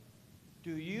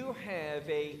Do you have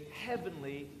a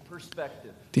heavenly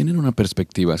perspective? ¿Tienen una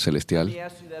perspectiva Let celestial? me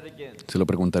ask you that again. Se lo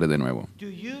preguntaré de nuevo. Do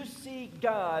you see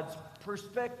God's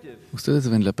perspective ¿Ustedes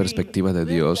ven la being perspectiva de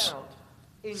lived Dios out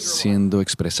in your life? siendo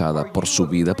expresada por su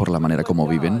vida, por la manera como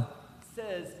viven?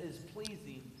 Says is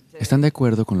pleasing to ¿Están de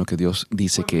acuerdo con lo que Dios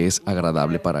dice que es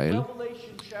agradable para Él?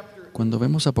 Revelation chapter Cuando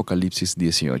vemos Apocalipsis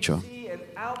 18, see an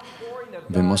outpouring of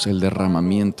vemos el God's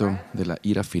derramamiento de la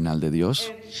ira final de Dios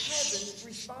and heavens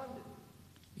responded.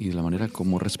 y de la manera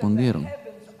como respondieron.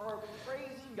 Heavens are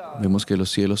praising God Vemos que los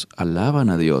cielos alaban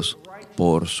a Dios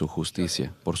por su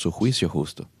justicia, por su juicio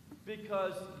justo,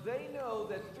 because they know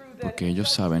that through that porque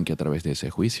ellos saben que a través de ese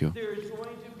juicio there is going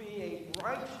to be a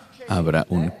righteous change habrá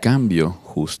un cambio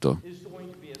justo is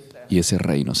going to be established. y ese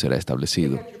reino será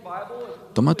establecido. Your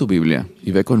Bible, Toma tu Biblia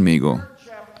y ve conmigo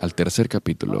al tercer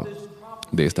capítulo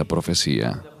de esta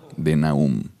profecía de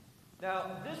Nahum. now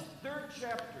this third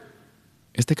chapter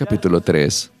Este capítulo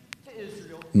 3 to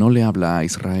Israel no le habla a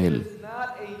Israel, is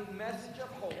not a message of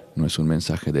hope, no es un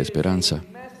mensaje de esperanza,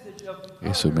 message of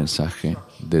es un mensaje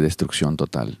de destrucción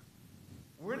total.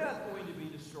 we're not going to be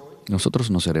destroyed. Nosotros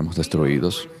no seremos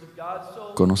destruidos. God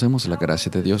so Conocemos la gracia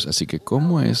de Dios, así que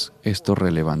 ¿cómo es esto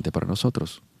relevante para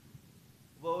nosotros?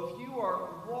 well, if you are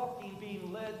walking,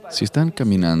 being led by Si están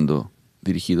caminando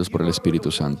dirigidos por el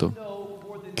Espíritu Santo,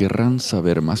 querrán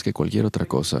saber más que cualquier otra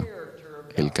cosa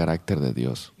el carácter de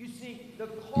Dios. you see the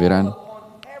call Verán,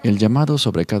 upon every el llamado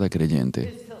sobre cada creyente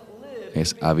is to live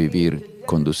es a vivir,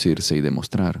 conducirse y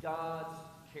demostrar God's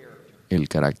character. el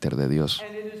carácter de Dios.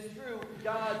 And it is through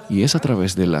God's Y es a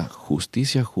través de la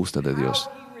justicia justa de Dios,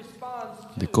 how he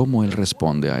responds de cómo Él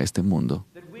responde a este mundo,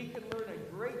 that we can learn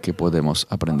a great que podemos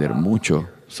aprender mucho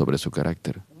sobre su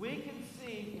carácter. we can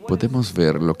see what Podemos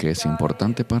ver lo que es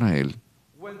importante para Él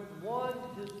when one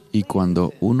is y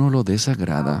cuando uno lo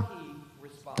desagrada,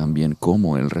 también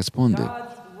cómo Él responde.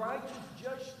 God's righteous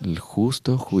judgment El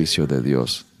justo juicio de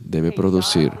Dios debe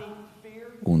producir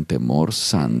un temor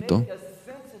santo is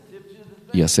sensitive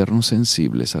to the y hacernos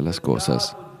sensibles a las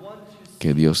cosas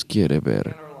que Dios quiere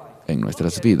ver en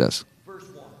nuestras vidas. verse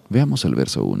 1. Veamos el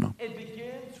verso 1. It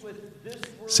begins with this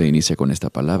word. Se inicia con esta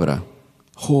palabra,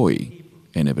 hoy,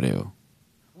 en hebreo.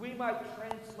 We might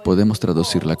translate Podemos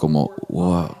traducirla como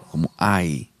wow, como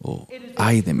ay o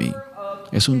ay de mí.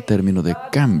 Es un término de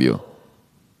cambio.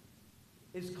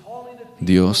 is calling the people.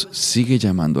 Dios sigue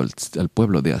llamando al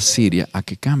pueblo de Asiria a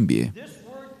que cambie. This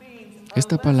word means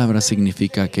Esta palabra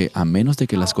significa que a menos de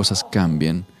que las cosas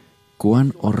cambien,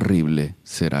 cuán horrible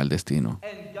será el destino.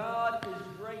 and God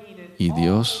is bringing it Y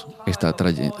Dios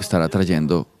estará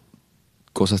trayendo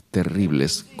cosas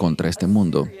terribles contra este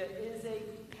mundo. is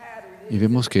a pattern Y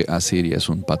vemos que Asiria es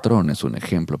un patrón, es un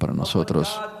ejemplo para nosotros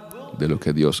de lo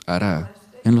que Dios hará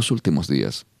en los últimos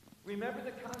días. remember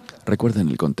the context. Recuerden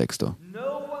el contexto.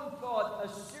 No one thought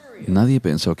Assyria Nadie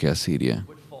pensó que Asiria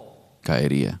would fall.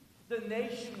 caería. The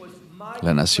nation was mighty,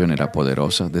 La nación era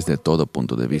poderosa desde todo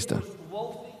punto de vista.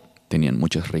 wealthy. Tenían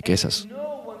muchas riquezas No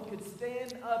one could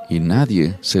stand up y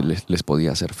nadie les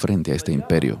podía hacer frente a este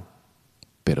imperio.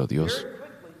 Pero Dios,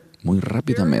 muy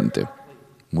rápidamente,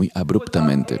 muy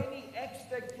abruptamente, any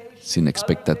expectation sin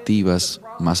expectativas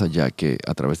más allá que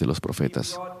a través de los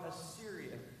profetas, brought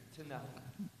Assyria to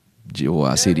nothing. llevó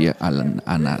a Asiria a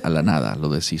la nada, lo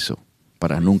deshizo,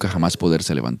 para nunca jamás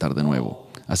poderse levantar de nuevo.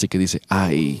 Así que dice,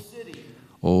 ay,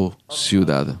 oh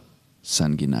ciudad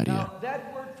sanguinaria. That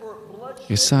word for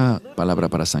bloodshed, Esa palabra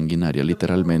para sanguinaria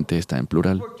literalmente está en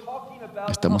plural. we're talking about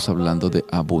Estamos hablando de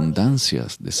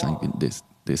abundancias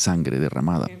de sangre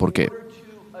derramada. ¿Por qué?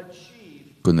 to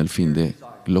achieve Con el fin de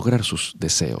lograr sus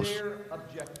deseos, their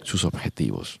objective. sus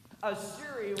objetivos.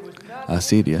 Assyria was not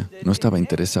Asiria no estaba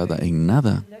interesada en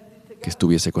nada que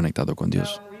estuviese conectado con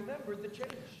Dios. remember the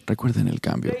change. Recuerden el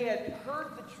cambio. They had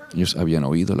heard the truth. Ellos habían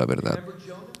oído la verdad. Remember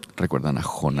Jonah? ¿Recuerdan a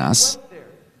Jonás? There.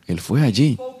 Él fue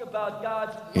allí. Spoke about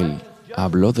God's Él righteous judgment.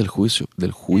 habló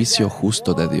del juicio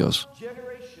justo de Dios.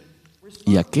 Generation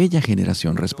Y aquella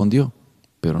generación respondió,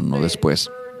 pero no después.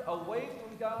 turned away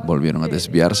from God Volvieron a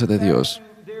desviarse de Dios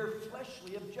to their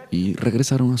fleshly objectives. y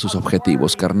regresaron a sus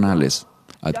objetivos carnales,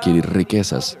 adquirir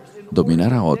riquezas,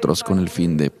 dominar a otros con el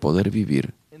fin de poder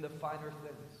vivir In the finer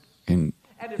things. en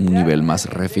un nivel más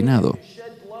refinado.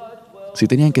 Shed blood, well, Si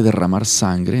tenían que derramar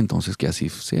sangre, entonces que así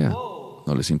sea.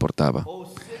 No les importaba.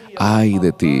 Ay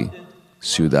de ti,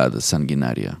 ciudad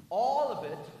sanguinaria. all of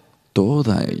it,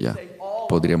 Toda ella,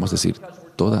 podríamos decir,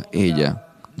 toda ella,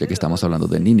 ya que estamos hablando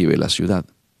de Nínive, la ciudad,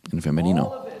 en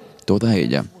femenino. Toda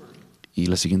ella. Y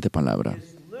la siguiente palabra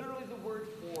literally the word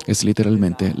for es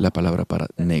literalmente la palabra para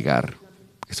negar.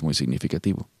 Es muy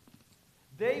significativo.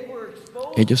 they were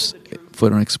exposed Ellos to the truth,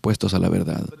 fueron expuestos a la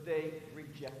verdad, but they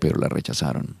pero la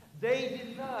rechazaron. They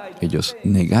denied the Ellos things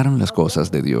negaron las of cosas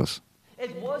God. de Dios.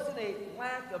 It wasn't a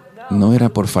lack of knowledge, No era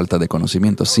it por was falta de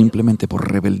conocimiento, simplemente por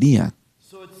rebeldía.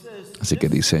 So it says, Así que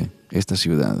this dice, esta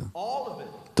ciudad, all of it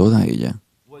toda ella,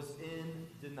 was in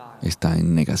denial. está en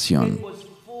It negación, was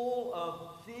full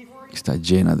of thievery. está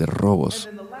llena de And robos.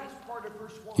 then the last part of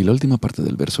verse 1, Y la última parte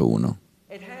del verso 1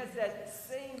 it has that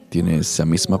same tiene word esa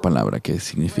misma for palabra que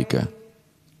significa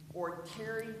or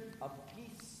tearing a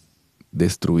piece.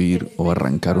 destruir It's o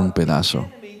arrancar un about the pedazo.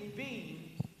 enemy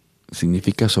being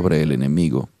Significa sobre el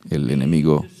enemigo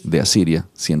de Asiria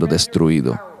siendo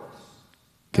destruido, powerless.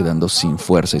 quedando sin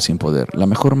fuerza y sin poder. La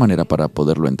mejor manera para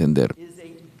poderlo entender Is a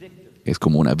victim. es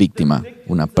como una víctima,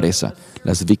 una presa,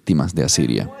 las víctimas de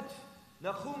Asiria. What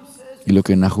Nahum says, Y lo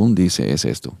que Nahum dice es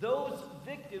esto: those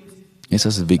victims,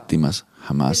 esas víctimas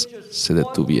jamás se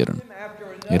detuvieron. victim after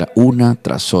another, Era una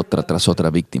tras otra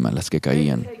víctima las que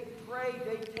caían. take prey,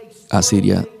 they take spoil,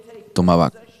 Asiria they take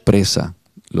tomaba presa,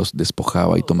 los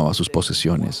despojaba y tomaba sus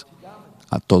posesiones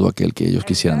a todo aquel que ellos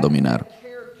quisieran dominar.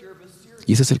 character of Assyria.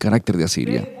 Y ese es el carácter de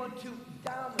Asiria. They want to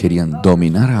dominate Querían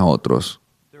dominar a otros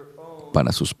their own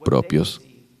para sus propios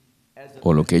as a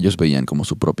o lo que ellos veían como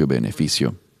su propio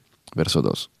beneficio. Verso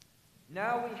 2.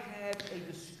 Now we have a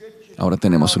description Ahora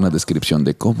tenemos una descripción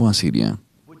de cómo Asiria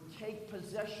would take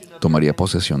possession of tomaría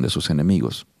posesión de sus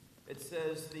enemigos. it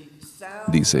says the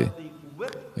sound Dice, of the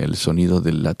whip, el sonido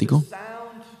del látigo,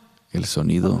 sound el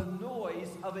sonido the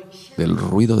noise of a chariot, del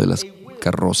ruido de las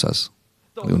carrozas,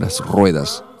 de unas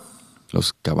ruedas,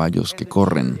 los caballos que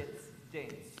corren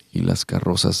dance. y las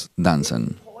carrozas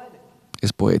danzan. Poetic.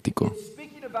 Es poético.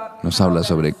 Speaking about Nos how habla that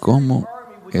sobre Assyrian cómo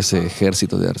army would ese come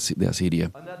ejército de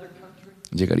Asiria another country,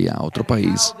 llegaría a otro and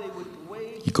país how they would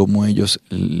wage y cómo ellos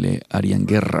le harían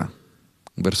guerra.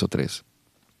 Verso 3.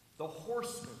 the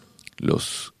horsemen.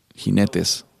 Los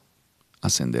jinetes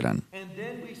ascenderán. And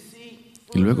then we see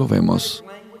Y luego vemos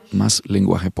language más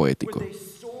lenguaje poético, with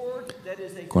a sword that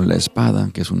is a con la espada,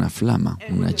 que es una flama,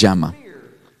 una llama,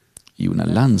 spear. y una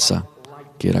lanza,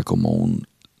 que era como un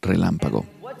relámpago.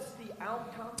 What's the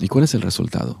outcome? ¿Y cuál es el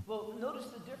resultado? Well, notice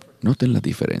the difference. Noten la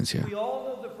diferencia. We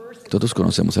all know the verse that Todos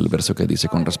conocemos el verso que dice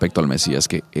con respecto al Mesías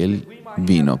que Él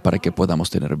vino para que podamos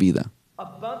tener vida,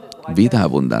 abundant life. vida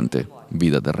abundante,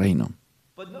 vida de reino.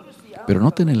 But notice the outcome. Pero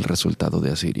noten el resultado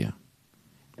de Asiria.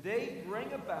 They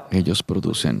bring about Ellos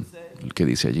producen, el que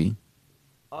dice allí,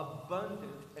 abundant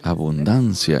and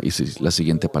abundancia, y si la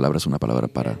siguiente palabra es una palabra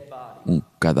para un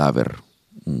cadáver,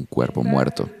 un cuerpo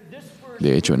muerto. this verse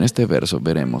De hecho, en este verso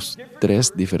veremos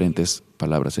 3 diferentes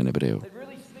palabras en hebreo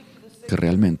really speaks to the same. que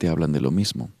realmente hablan de lo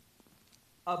mismo.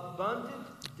 Abundant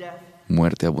death.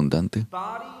 Muerte abundante,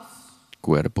 Bodies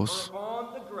cuerpos are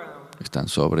on the ground. están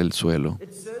sobre el suelo.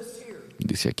 It says here,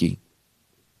 Dice aquí,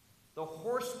 the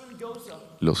horseman goes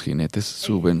up, los jinetes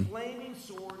suben flaming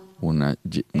sword, una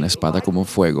espada como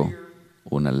fuego,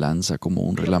 una lanza como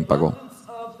un relámpago. abundance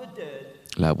of the dead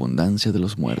La abundancia de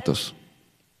los muertos.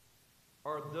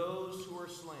 are those who are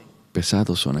slain.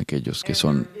 Pesados son aquellos que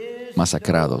son There is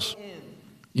masacrados,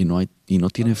 no end y no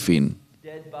tiene fin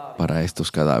dead body para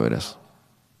estos cadáveres,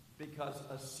 because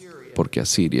Assyria. porque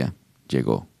Asiria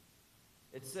llegó.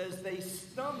 It says they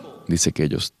stumbled. Dice que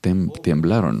ellos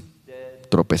temblaron, Dead.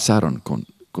 tropezaron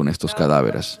con estos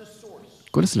cadáveres. The source.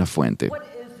 ¿Cuál es la fuente? What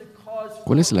is the cause?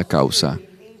 ¿Cuál es la causa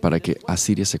para que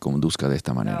Asiria se conduzca de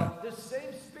esta manera? Now, this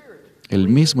same spirit El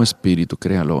mismo espíritu,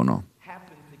 créalo o no,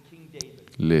 happened to King David.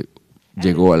 le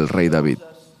llegó al rey David. Us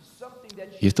something that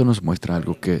Y esto nos muestra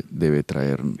algo que debe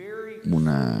traer un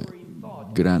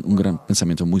gran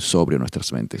pensamiento muy sobrio a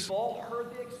nuestras mentes. we've all heard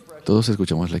the expression. Todos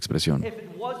escuchamos la expresión, If it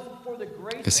wasn't for the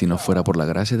grace que si no of fuera God, por la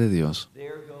gracia de Dios,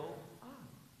 there go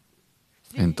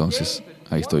I. See, entonces David,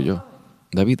 ahí estoy yo.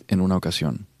 David en una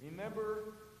ocasión, remember,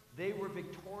 they were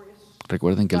victorious.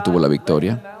 recuerden que él tuvo la God led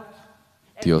victoria, them out,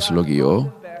 and Dios God lo brought guió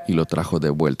them back. y lo trajo de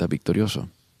vuelta victorioso.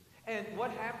 And what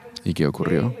happened? ¿Y qué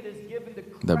ocurrió? David is given the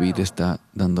David crown está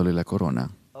dándole la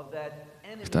corona of that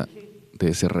enemy está king. de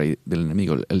ese rey del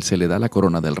enemigo. Él se le da la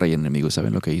corona del rey enemigo. ¿Y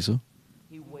saben lo que hizo?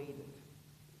 He weighed it.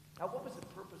 Now, what was the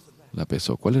purpose of that? La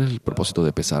pesó. ¿Cuál era el propósito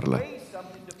de pesarla? Weigh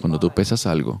something to Cuando tú find pesas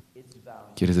algo, its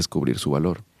value. quieres descubrir su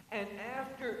valor. And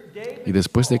after David Y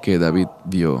después de saw que David how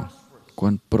vio prosperous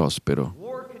cuán próspero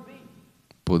war could be,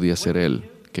 podía ser él,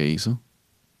 ¿qué hizo?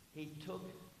 he took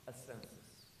a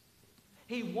census.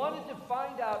 He wanted to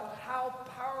find out how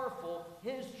powerful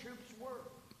his troops were.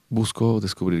 Buscó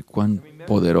descubrir cuán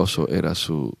poderoso era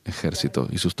su ejército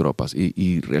y sus tropas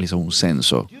y realizó un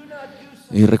censo. Do not do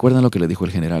so. ¿Y recuerdan lo que le dijo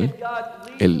el general? God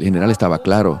leads El general estaba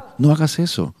claro, no hagas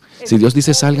eso. Si Dios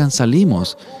dice salgan,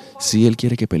 salimos. Si Él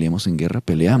quiere que peleemos en guerra,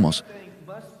 peleamos. thing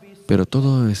must be Pero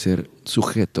todo debe ser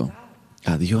sujeto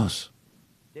a Dios.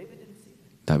 David didn't see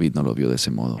that. David no lo vio de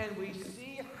ese modo. And we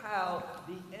see how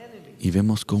the enemy, Y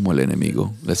vemos cómo el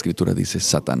enemigo, la Escritura dice,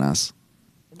 Satanás,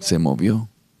 se movió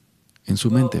en su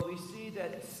mente. we see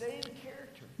that same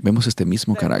character, Vemos este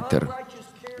mismo that carácter, unrighteous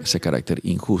character ese carácter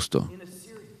injusto in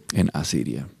Assyria. en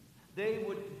Asiria. They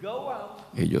would go out,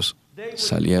 Ellos they would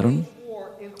salieron, wage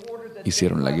war in order that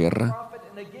hicieron they la might guerra profit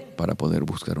and again. para poder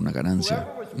buscar una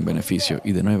ganancia, un beneficio.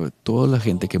 Y de nuevo, toda la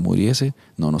gente que muriese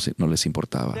no les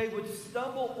importaba. They would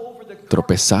stumble over the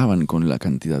Tropezaban con la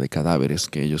cantidad de cadáveres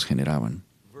que ellos generaban.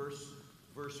 verse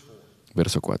 4.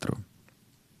 Verso 4.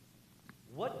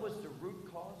 What was the root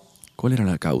cause? ¿Cuál era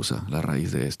la causa, la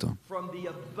raíz de esto? From the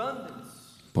abundance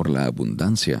Por la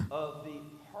abundancia of the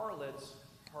harlot's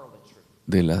harlotry.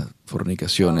 de las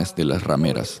fornicaciones de las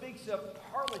rameras. Speaks of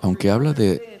harlotry, Aunque habla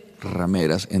de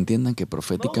rameras, entiendan que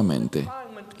proféticamente,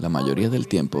 la mayoría del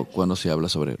tiempo, cuando se habla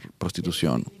sobre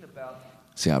prostitución, about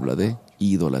se habla de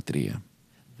idolatría.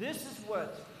 this is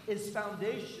what is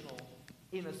foundational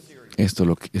in Assyria.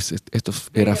 Esto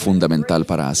era fundamental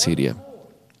para Asiria.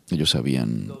 Ellos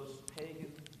habían Those pagan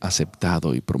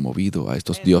aceptado y promovido a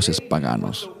estos dioses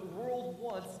paganos the world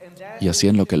wants, and that y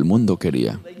hacían lo que el mundo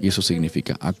quería. Y eso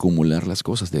significa acumular las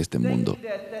cosas de este they mundo. knew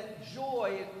that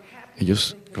joy and happiness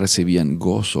Ellos recibían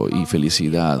gozo y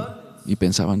felicidad y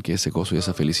pensaban que ese gozo y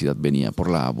esa felicidad venía por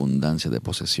la abundancia de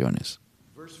posesiones.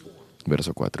 verse 4.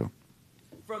 Verso 4.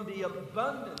 From the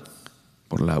abundance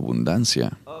Por la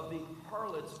abundancia of the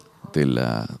harlot's de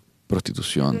la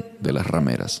prostitución de las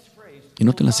rameras. phrase, Y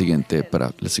noten la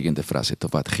siguiente frase,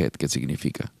 Tovat Het, que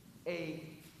significa a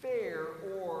fair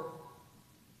or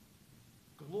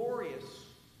glorious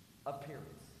appearance.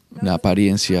 una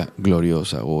apariencia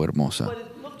gloriosa o hermosa. But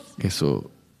it looks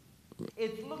Eso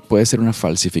puede ser una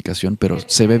falsificación, pero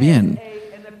se ve bien,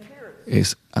 an appearance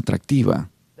es atractiva,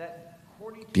 that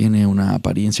according to tiene una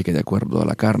apariencia que de acuerdo a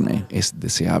la carne es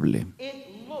deseable.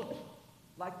 it looked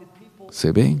like the people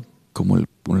Se ve como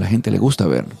la gente le gusta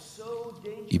ver so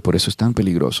dangerous y por eso es tan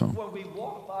peligroso when we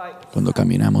walk by cuando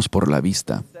caminamos por la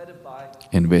vista instead of by,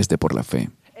 en vez de por la fe.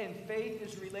 and faith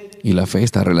is related. Y la fe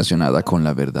está relacionada con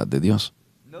la verdad de Dios.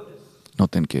 Notice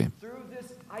Noten que through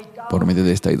this por medio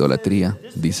de esta idolatry,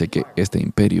 idolatría dice que este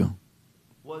imperio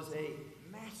was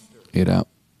a master, era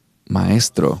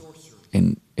maestro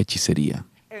en hechicería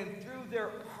and through their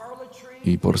harlotry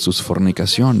y por sus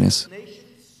fornicaciones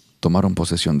nations, tomaron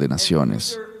posesión de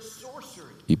naciones their sorcery,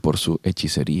 y por su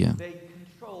hechicería they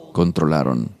controlled.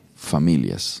 controlaron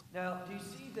familias. Now, do you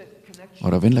see the connection?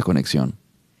 Ahora ven la conexión.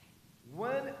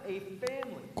 When a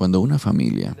family, Cuando una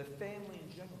familia, the family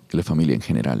in general, la familia en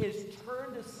general, is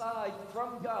turned aside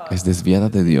from God, es desviada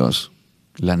de Dios,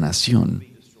 la nación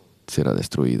será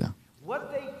destruida. what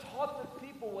they taught the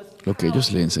people was Lo que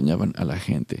ellos le enseñaban a la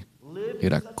gente live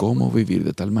era cómo vivir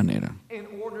de tal manera in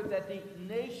order that the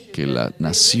nation que la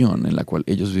nación en la cual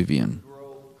ellos vivían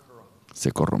grow corrupt.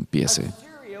 se corrompiese.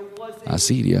 Assyria was a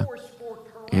Asiria force for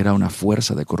corruption era una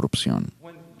fuerza de corrupción.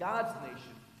 when God's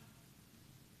nation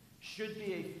should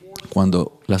be a force.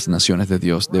 Cuando las naciones de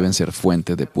Dios deben ser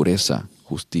fuente de pureza,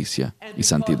 justicia And y because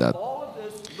santidad. of all of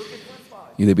this, look at verse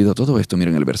 5. Y debido a todo esto,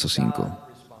 miren el verso 5. God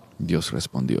responded. Dios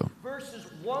respondió. Verses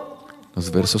 1 through Los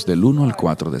 4 versos del 1 al describe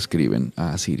 4 describen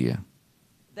a Asiria,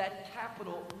 that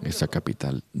capital esa Nineveh,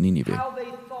 capital Nínive, how they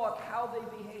thought, how they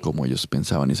behaved. cómo ellos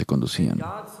pensaban y se conducían.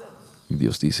 God says, Y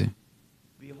Dios dice,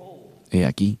 behold, he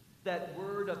aquí, that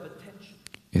word of attention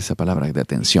esa palabra de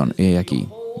atención, he aquí,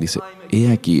 dice,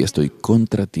 he aquí estoy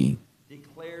contra ti,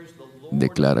 declares the Lord.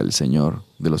 declara el Señor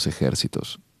de los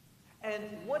ejércitos.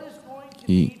 And what is going to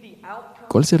 ¿Y be the outcome?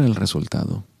 cuál será el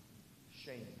resultado?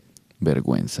 Shame.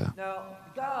 Vergüenza. Now,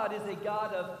 God is a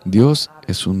God of Dios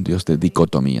es un Dios de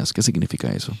dicotomías. ¿Qué significa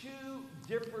eso? two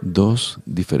different, Dos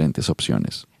diferentes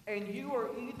opciones. and you are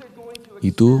either going to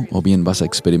Y tú experience o bien vas a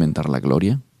experimentar la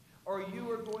gloria or you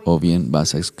are going o bien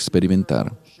vas a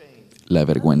experimentar to shame. la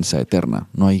vergüenza eterna.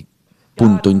 No hay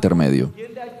punto intermedio.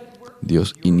 Begin that good work,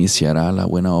 Dios iniciará la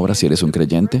buena obra si eres un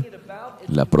creyente, it about,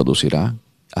 la producirá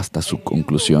hasta su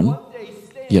conclusión one day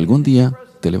stand y algún día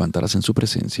te levantarás en su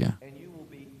presencia and you will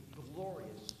be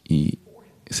glorious. y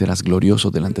serás glorioso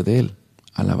delante de Él.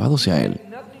 Alabado sea Él.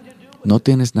 Nothing to do with No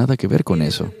tienes nada que ver con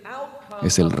eso. outcome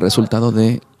Es el resultado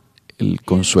de el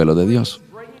consuelo de Dios,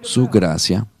 su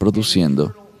gracia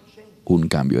produciendo un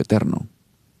cambio eterno.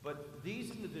 but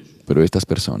these individuals. Pero estas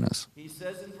personas, He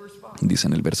says in verse 5, dice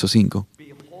en el verso 5,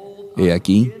 behold, he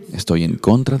aquí, estoy en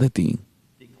contra de ti,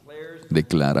 declares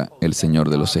declara el Señor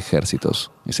de los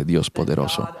ejércitos, ese Dios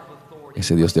poderoso, God of authority.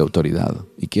 ese Dios de autoridad.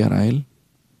 ¿Y qué hará Él?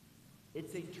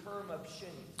 It's a term of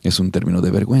shame. Es un término de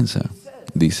vergüenza.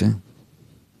 Dice,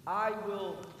 I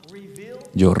reveal,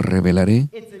 yo revelaré.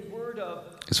 it's a word of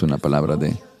Es una palabra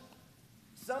de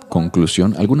some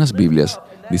conclusión. Algunas Biblias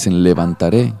dicen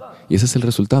levantaré, y ese es el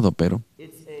resultado, pero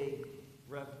it's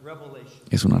a revelation.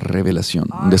 es una revelación,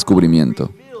 un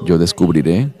descubrimiento. Yo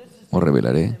descubriré o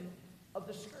revelaré Of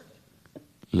the skirt.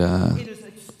 la It is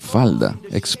exposing falda, the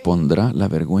shame expondrá la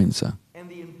vergüenza and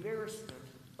the embarrassment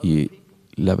of the y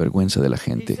people. la vergüenza de la He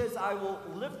gente. says, I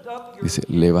will lift up your Dice, head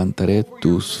levantaré over your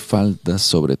tus head, faldas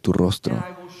sobre tu and rostro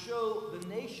I will show the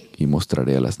nations y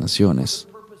mostraré a las naciones.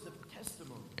 the purpose of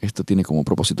testimony. Esto tiene como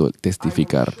propósito el I will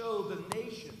testificar. show the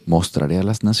nations Mostraré a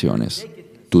las naciones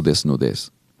tu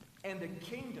desnudez and the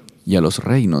kingdoms y a los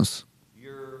reinos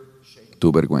your shame.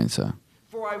 tu vergüenza.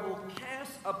 For I will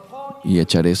cast upon Y you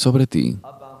echaré sobre ti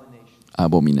abominations.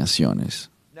 abominaciones.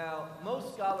 Now,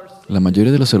 most scholars see La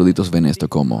mayoría de los eruditos ven esto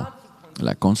como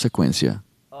la consecuencia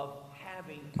of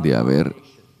having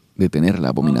de tener la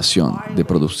abominación, de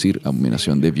producir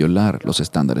abominación, de violar los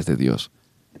estándares de Dios.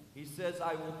 He says,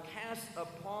 I will cast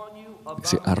upon you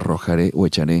Dice, abominations. arrojaré o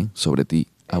echaré sobre ti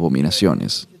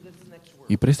abominaciones. To this next word.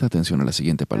 Y presta atención a la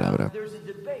siguiente Now, palabra. there's a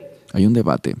debate Hay un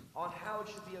debate on how it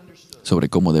should be understood. sobre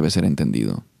cómo debe ser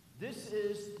entendido. This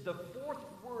is the fourth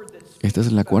word that speaks Esta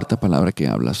es la about cuarta palabra que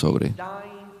habla sobre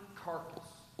dying carcass.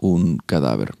 un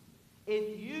cadáver.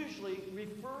 It usually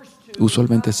refers to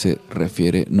Usualmente se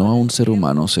refiere no a un ser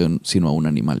humano, sino a un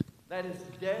animal that is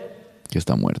dead que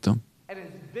está muerto and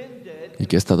has been dead y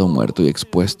que ha estado muerto y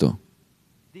expuesto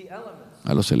the elements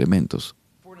a los elementos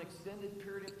for an extended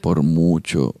period of time. por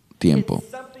mucho tiempo.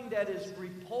 It's something that is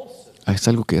repulsive. Es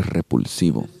algo que es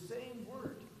repulsivo, The same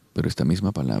word pero esta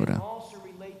misma palabra also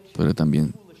relate to puede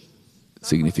también foolishness.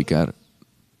 significar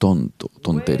tonto,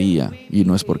 tontería, y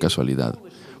no es por casualidad.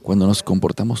 Cuando nos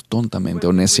comportamos tontamente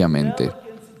o neciamente,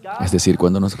 es decir,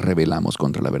 cuando nos rebelamos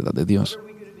contra la verdad de Dios, What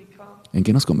are we going to become? ¿en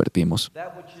qué nos convertimos?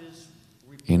 That which is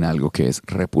En algo que es that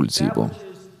repulsivo, which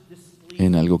is displeasing.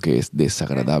 en algo que es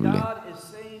desagradable. God is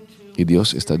saying to Y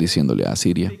Dios está diciéndole a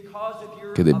Asiria because of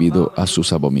your que debido a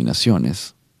sus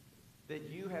abominaciones that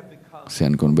you have become, se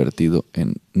han convertido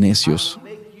en necios I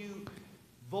will make you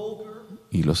vulgar,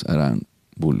 y los harán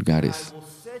vulgares I will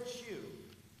set you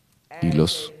y as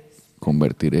los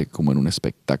convertiré como en un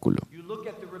espectáculo. you look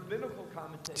at the rabbinical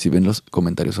commentary. Si ven los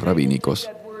comentarios rabínicos,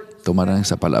 tomarán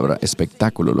esa palabra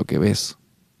espectáculo, lo que ves,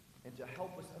 And to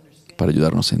help us understand, para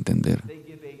ayudarnos a entender. they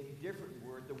give a different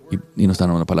word, the word Y nos dan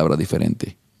una palabra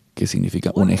diferente, que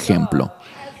significa un ejemplo.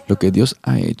 Lo que Dios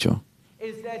ha hecho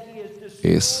is that he has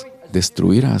es destroyed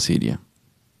destruir a Asiria,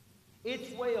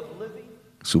 its way of living,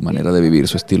 su manera de vivir,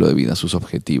 su estilo de vida, sus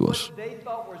objetivos. they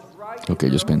thought was right Lo que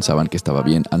ellos pensaban que estaba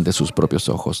bien ante sus propios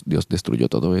ojos, Dios destruyó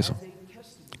todo eso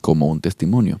como un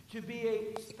testimonio, to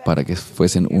be a para que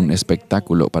fuesen un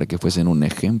espectáculo, para que fuesen un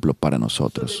ejemplo para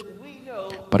nosotros, we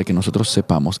know para que nosotros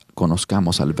sepamos,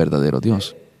 conozcamos al verdadero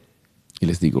Dios. Y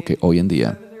les digo que hoy en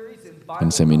día, seminaries and en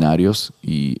Bible seminarios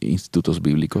y institutos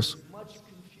bíblicos, much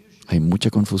confusion hay mucha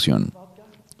confusión about God.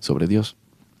 sobre Dios.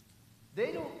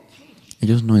 They don't teach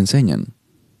Ellos no enseñan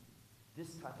this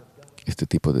type of God, este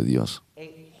tipo de Dios, a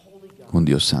holy God, un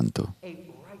Dios santo, a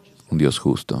righteous God. un Dios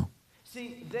justo.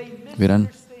 See, they Verán,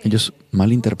 misunderstand ellos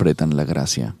malinterpretan la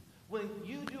gracia. when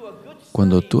you do a good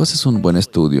Cuando study tú haces un buen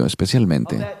estudio, of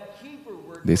especialmente that Hebrew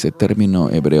word de ese for grace, término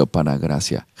hebreo para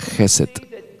gracia, see Geset, that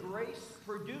grace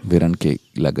produces verán que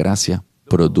la gracia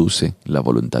produce la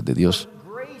voluntad de Dios.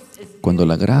 grace is Cuando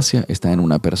la gracia está en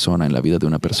una persona, en la vida de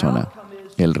una persona,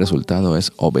 el resultado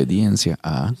es obediencia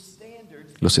a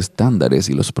standards. los estándares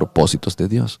y los propósitos de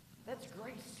Dios. That's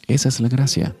grace. Esa es la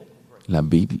gracia,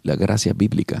 la gracia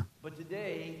bíblica. But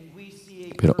today we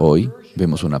see a Pero hoy perversion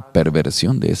vemos una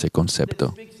perversión de ese that concepto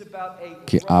speaks about a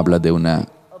que habla de una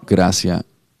gracia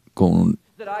con un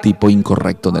tipo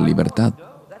incorrecto de libertad,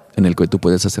 en el que tú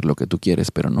puedes hacer lo que tú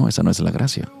quieres, pero no, esa no es la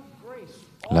gracia. grace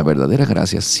La verdadera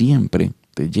gracia siempre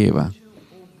te lleva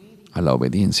a la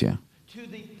obediencia, to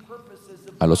the purposes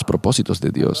of a los propósitos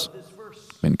de Dios. this verse.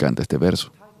 Me encanta este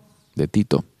verso de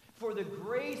Tito, For the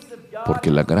grace of God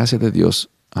porque la gracia de Dios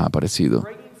ha aparecido,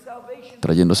 bringing salvation,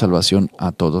 trayendo salvación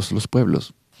a todos los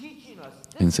pueblos, teaching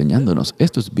us enseñándonos.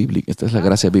 Esto es bíblico, esta es la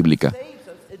gracia bíblica. saves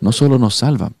us, No solo nos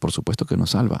salva, por supuesto que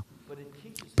nos salva, but it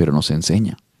teaches pero nos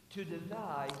enseña to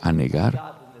deny a negar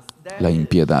godliness. That la is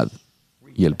impiedad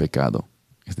y el pecado,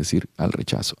 es decir, al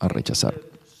rechazo, a rechazar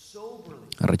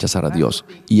a Dios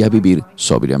y a vivir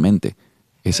sobriamente.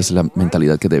 Esa es la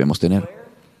mentalidad que debemos tener.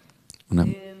 Una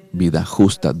vida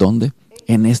justa. ¿Dónde?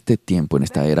 En este tiempo, en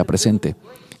esta era presente.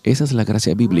 Esa es la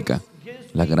gracia bíblica.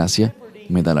 La gracia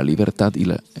me da la libertad y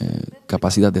la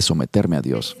capacidad de someterme a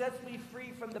Dios. sets me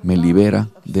free from the Me libera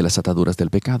de las ataduras del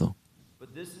pecado. But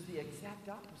this is the exact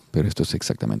opposite. Pero esto es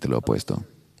exactamente lo opuesto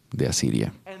de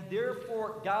Asiria. And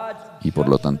therefore, God's Y por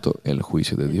lo judgment tanto, el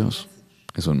juicio de Dios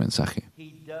es un mensaje.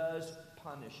 He does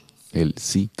punish sin. Él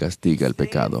sí castiga el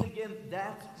pecado. Stands against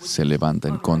that which Se is levanta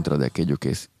en contra de aquello que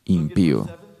es impío.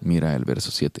 Mira el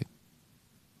verso 7.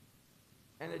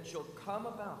 And it shall come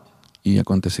about Y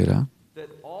acontecerá that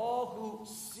all who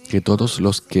see que todos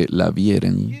los que la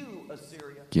vieren, you,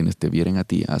 Assyria, quienes te vieren a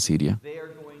ti, a Asiria, they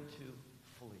are going to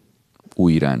flee.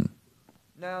 huirán.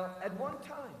 Now, at one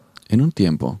time, En un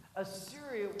tiempo,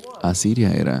 Assyria was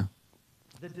Asiria era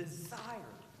the desire.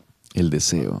 el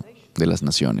deseo de las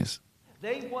naciones.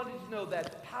 They wanted to know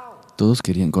that power. Todos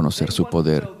querían conocer su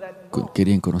poder,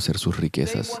 querían conocer sus They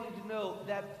riquezas, wanted to know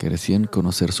that querían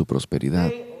conocer su prosperidad.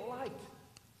 they liked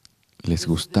Les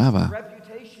gustaba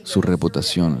reputation su that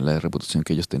reputación, la reputación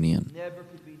que ellos tenían, never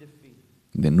could be defeated.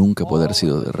 de nunca poder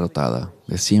ser derrotada,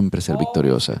 de siempre ser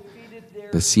victoriosa,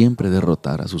 de siempre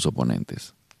derrotar a sus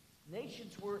oponentes.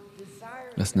 Nations were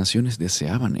desiring, Las naciones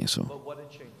deseaban eso, but what a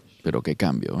change. pero qué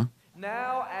cambio, ¿eh?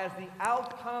 Now, as the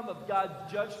outcome of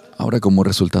God's judgment, Ahora, como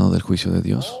resultado del juicio de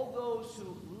Dios, all those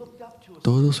who looked up to us,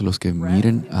 todos los que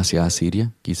miren hacia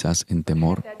Asiria, quizás en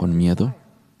temor, con miedo,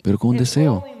 pero con un if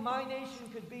deseo, only my nation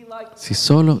could be like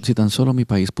si tan solo mi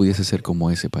país pudiese ser como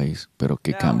ese país, pero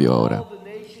qué cambio ahora. all the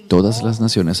nations, Todas las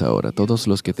naciones ahora, todos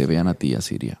los que te vean a ti,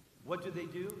 Asiria, what do they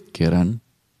do? ¿qué harán?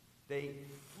 They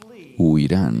flee.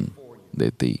 Huirán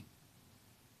de ti.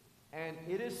 And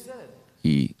it is said,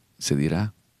 Y se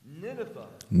dirá, Nineveh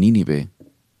Nínive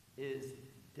is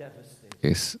devastated.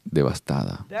 es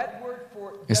devastada. That word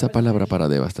for Esa palabra devastation, para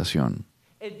devastación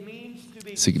it means to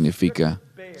be significa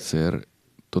stripped bare. ser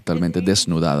totalmente It means to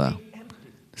desnudada, be empty.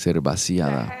 ser To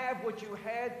vaciada, have what you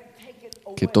had taken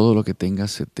que away. todo lo que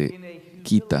tengas se te In a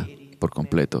quita humiliating por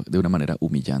completo, de una manera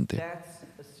humillante. That's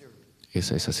Assyria.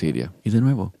 Esa es Asiria. Y de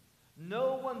nuevo,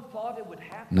 No one thought it would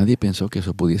happen. nadie pensó que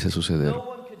eso pudiese suceder. No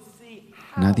one could see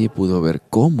how. Nadie pudo ver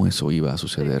cómo eso iba a They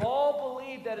suceder. all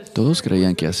believed that Assyria Todos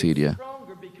creían was que gonna get Asiria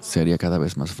stronger because se haría cada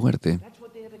vez más fuerte, that's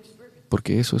what they had experienced.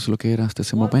 porque eso es lo que era hasta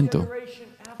ese One momento. generation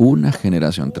after Una another,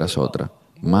 generación more tras wealth, otra,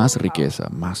 more más power, riqueza,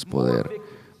 más more poder,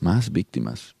 victories. más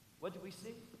víctimas. What do we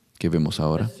see? ¿Qué vemos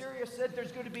ahora? Assyria said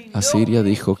there's going to be no Asiria end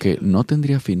dijo que to no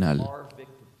tendría final. our victims.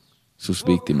 Sus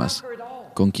We'll víctimas conquer it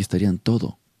all. conquistarían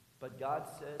todo. But God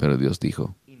said, Pero Dios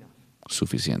dijo, enough.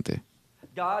 suficiente.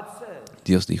 God said,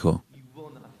 Dios dijo, you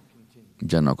will not continue.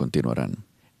 ya no continuarán.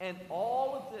 And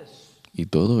all of this Y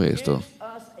todo esto gives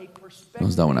us a perspective,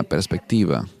 nos da una a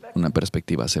perspectiva, heavenly perspective, una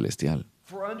perspectiva celestial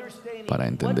for understanding para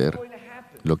what's entender going to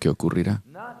happen, lo que ocurrirá,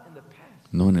 not in the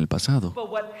past, no en el pasado, but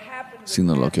what happened in the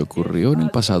sino lo past que ocurrió gives en el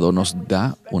us pasado a nos heavenly da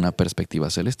perspective una perspectiva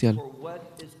celestial for what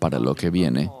is para lo que coming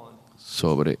viene upon.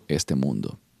 sobre este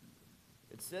mundo.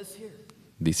 It says here,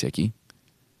 Dice aquí,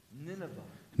 Nineveh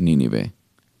Nínive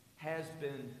has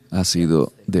been ha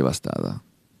sido devastated. devastada,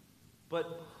 But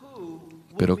who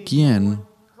will pero be ¿quién mourn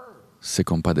her? se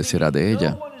compadecerá de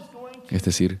ella? No one is going to Es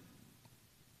decir,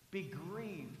 be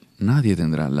grieved. nadie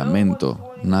tendrá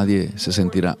lamento, nadie se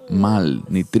sentirá mal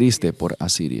ni triste por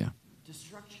Asiria,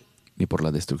 Destruction. ni por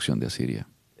la destrucción de Asiria.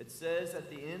 It says at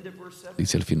the end of verse 7,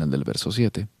 Dice al final del verso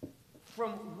 7,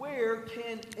 from where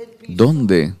can it be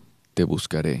 ¿dónde te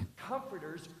buscaré?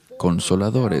 comforters for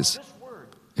Consoladores. her? Now, this word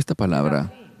Esta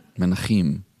palabra,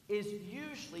 Menahim, is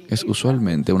usually es a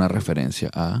usualmente una referencia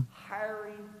a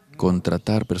hiring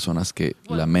contratar personas que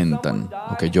lamentan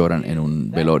o que lloran en un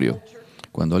velorio.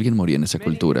 Cuando alguien moría en esa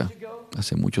cultura,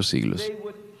 hace muchos siglos, they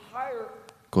would hire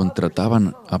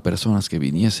contrataban a personas que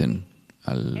viniesen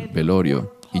al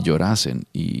velorio y llorasen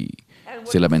y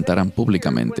se lamentaran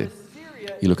públicamente.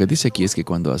 Assyria. Y lo que dice aquí es que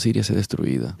cuando Asiria sea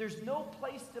destruida, There's no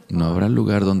place to no habrá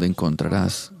lugar donde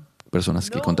encontrarás personas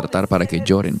que contratar para que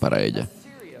lloren para ella.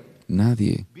 Assyria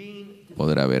Nadie being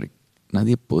podrá ver,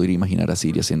 nadie podría imaginar a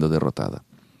Siria siendo derrotada.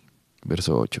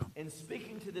 Verso 8. and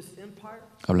speaking to this empire,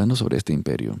 Hablando sobre este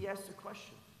imperio, he asked a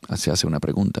question. se hace una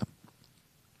pregunta.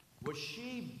 Was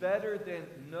she better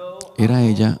than no ¿Era Amon?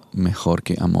 ella mejor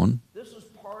que Amón? This was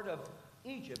part of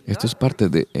Egypt, Esto es not parte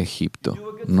de Egipto,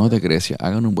 no de Grecia.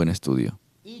 Hagan un buen estudio.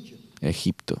 Egypt.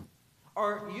 Egipto.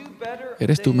 Are you better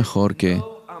 ¿Eres tú than mejor que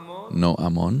no Amon, no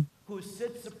Amón, who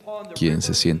sits upon the quien se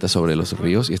rivers sienta sobre los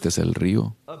ríos? Y este es el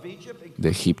río of Egypt, de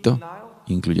Egipto, Nile?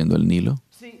 incluyendo el Nilo.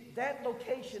 See, that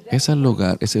location, that Ese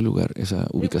lugar, esa it was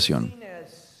ubicación seen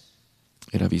as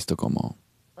era visto como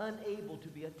unable to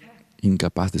be attacked.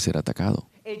 incapaz de ser atacado,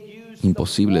 It used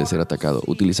imposible the de ser water, atacado.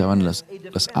 sea, Utilizaban as las a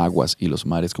defense. aguas y los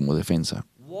mares como defensa.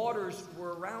 Waters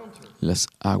were around her, Las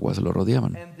aguas lo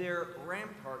rodeaban. and their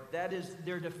rampart, that is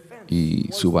their defense, Y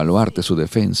was su the baluarte, sea, su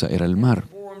defensa, era el mar.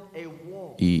 formed a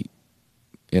wall. Y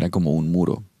era como un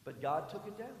muro. But God took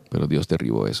it down. Pero Dios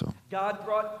derribó eso. God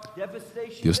brought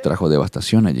devastation Dios there. trajo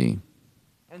devastación allí.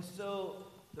 And so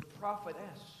the prophet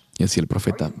asked, Y así el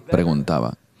profeta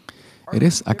preguntaba,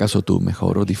 ¿eres acaso tú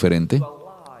mejor o diferente? a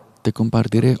lie. Te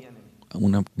compartiré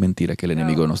una mentira que el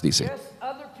enemigo nos dice. Yes,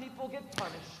 other people get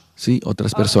punished. Sí,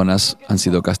 otras personas han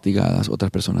sido castigadas,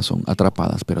 otras personas son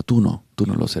atrapadas, pero tú no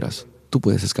lo serás. Tú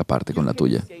puedes escaparte con la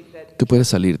tuya. Tú puedes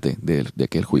salirte de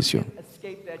aquel juicio.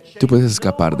 Escape that shame. Tú puedes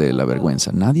escapar de la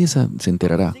vergüenza. Nadie se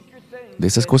enterará Secret thing. de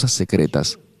esas cosas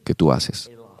secretas que tú haces. A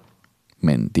lie.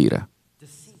 Mentira,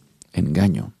 Deceit.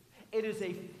 engaño. It is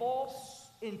a false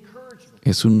encouragement.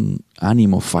 Es un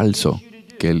ánimo falso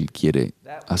que Él quiere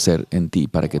hacer en ti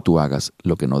para que tú hagas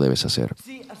lo que no debes hacer.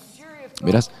 See, Assyria thought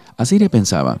Verás, Asiria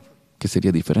pensaba que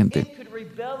sería diferente, it could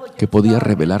rebel against que podía God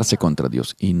rebelarse contra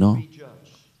Dios y no and be judged.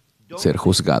 Don't ser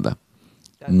juzgada.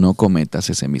 No cometas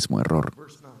ese mismo error.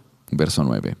 verse 9. Verso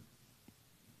 9.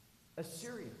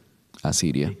 Assyria,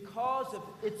 Asiria, because of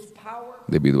its power,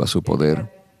 debido a su it poder, had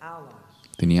allies.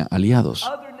 tenía aliados,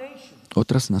 Other nations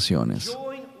otras naciones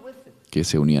joined with it. que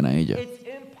se unían a ella. Its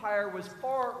empire was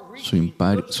far Su,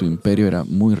 reaching. su imperio era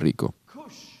muy rico.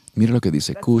 Cush, Mira lo que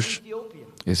dice that's Cush, Ethiopia,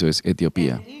 eso es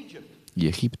Etiopía, and Egypt y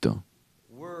Egipto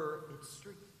were its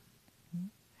strength.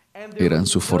 And there eran was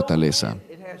su no fortaleza. end.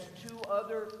 It has two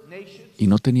other nations. Y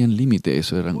no tenían límite,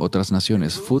 eso eran otras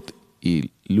naciones, Fut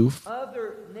y Luf,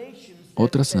 Other nations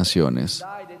otras naciones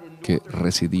resided in que northern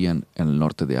residían en el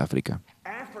norte de África.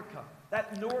 Africa.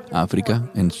 That northern África,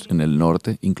 part en el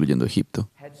norte, incluyendo Egipto,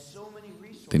 had so many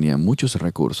resources. tenía muchos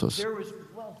recursos, There was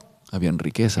wealth. habían And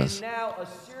riquezas, now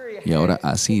Assyria y ahora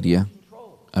had Asiria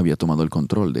control. había tomado el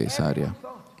control de esa área. Everyone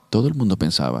thought Todo el mundo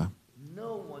pensaba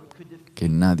no one could defeat que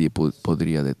nadie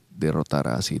podría derrotar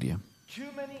a Asiria. too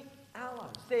many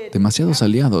allies. They had Demasiados captured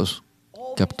aliados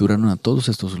all capturaron a todos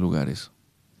estos lugares.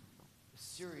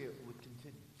 Assyria would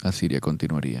continue. Asiria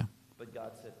continuaría. But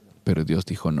God said no. Pero Dios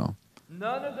dijo no.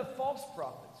 None of the false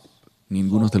prophets.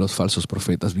 Ninguno de los falsos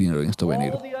profetas vieron esto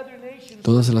venir. All the other nations.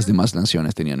 Todas las demás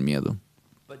naciones tenían miedo.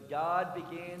 But God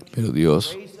began to Pero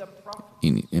Dios raise up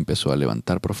prophets empezó a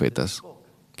levantar profetas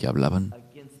que hablaban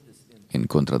against this empire. en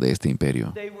contra de este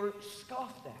imperio. They were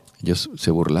scoffed at. Ellos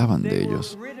se burlaban de They were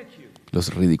ellos, ridiculed.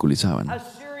 los ridiculizaban.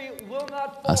 Assyria will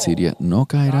not fall. Asiria no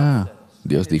caerá, God says,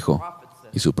 Dios and his dijo, prophet says,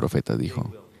 y su profeta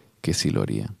dijo que sí lo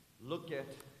haría. Look at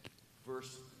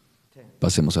verse 10.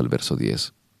 Pasemos al verso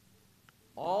 10.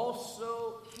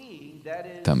 Also he, that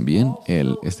is, También also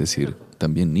él, es decir,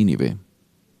 también Nínive,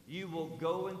 you will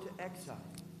go into exile.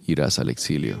 irás al You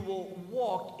exilio, will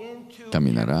walk into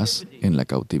caminarás captivity. en la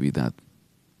cautividad.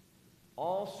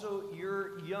 Also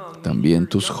your young, También your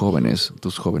tus young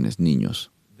jóvenes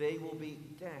niños, children, they will be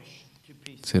dashed to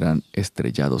pieces. serán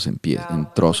estrellados en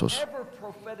Now, trozos. whenever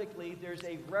prophetically there's a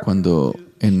reference Cuando to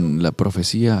en la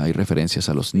profecía hay referencias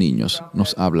a los niños,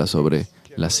 nos habla sobre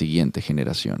la siguiente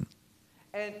generación.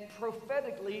 and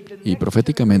prophetically, the Y next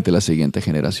proféticamente la generation siguiente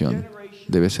generación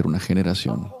debe ser una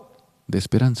generación de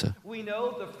esperanza. We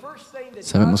know the first thing that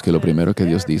Sabemos God que lo says primero que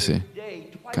Dios every dice, day,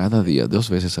 twice cada a day, día, 2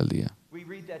 veces al día, we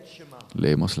read that Shema.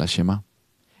 leemos la Shema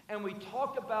And we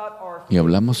talk about our y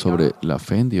hablamos faith in sobre God. la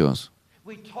fe en Dios.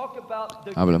 We talk about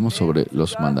the Hablamos sobre commandments of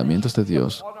los God mandamientos that de should be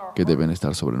Dios upon our que deben heart.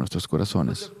 estar sobre nuestros But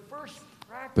corazones. the first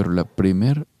practical Pero el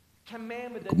primer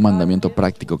commandment that mandamiento God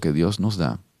práctico que Dios nos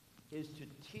da gives is to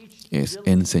teach es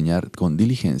diligently, enseñar con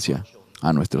diligencia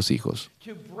a nuestros hijos,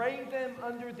 to bring them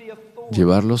under the authority,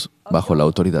 llevarlos bajo la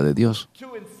autoridad de Dios,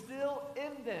 to instill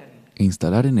in them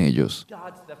instalar en ellos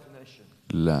God's definition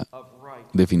la of right.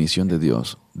 definición de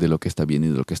Dios de lo que está bien y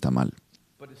de lo que está mal.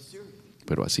 But Assyria,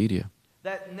 Pero Asiria,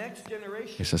 that next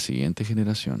generation, esa siguiente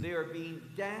generación, they are being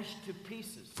dashed to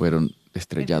pieces fueron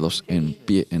estrellados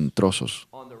en trozos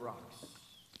on the rocks.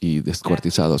 y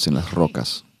descuartizados en las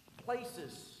rocas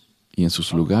Places, y en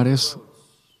sus lugares,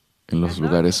 en los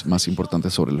lugares más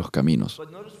importantes sobre los caminos.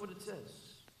 but notice what it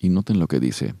says. Y noten lo que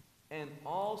dice, And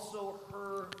also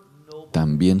her noble.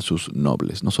 también sus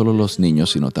nobles, no solo los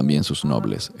niños, sino también sus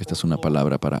nobles. Esta es una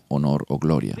palabra para honor o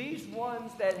gloria. These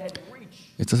ones that had reached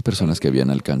Estas personas que habían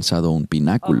alcanzado un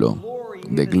pináculo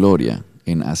de gloria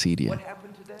en what Asiria,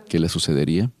 happened to them? ¿qué les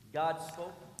sucedería? God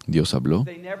spoke. Dios habló,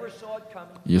 They never saw it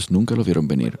coming. ellos nunca lo vieron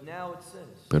venir, But now it says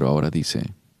pero ahora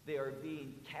dice, they are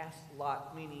being cast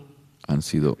lot, meaning han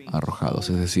sido arrojados,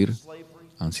 es decir, slavery.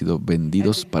 han sido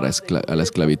vendidos a la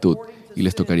esclavitud y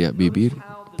les tocaría vivir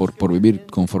por vivir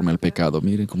conforme al pecado.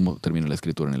 Miren cómo termina la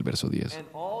escritura en el verso 10. And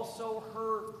also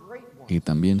her great ones Y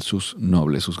también sus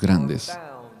nobles, sus grandes,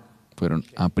 bound. fueron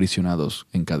aprisionados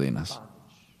en cadenas,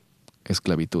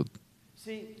 esclavitud.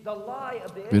 See, the lie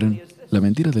of the enemy Verán, is this. la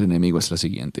mentira del enemigo es la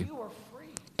siguiente. You are free.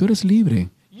 Tú eres libre,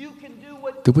 You can do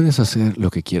what Tú puedes hacer lo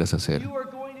que quieras hacer. You are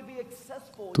going to be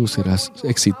successful. Tú You are serás going to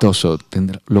exitoso,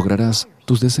 lograrás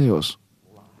tus deseos.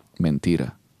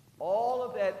 Mentira. all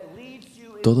of that leads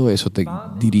you Todo into eso te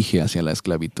bondage. dirige hacia la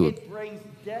esclavitud. It brings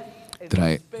death and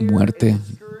Trae despair muerte, and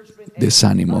discouragement and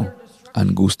desánimo, utter destruction.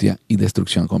 angustia y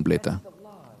destrucción completa. That's the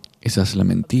lie. Esa es la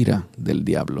mentira del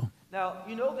diablo. Now,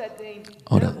 you know that name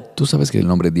Ahora, devil tú sabes que el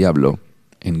nombre diablo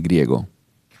en griego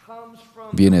comes from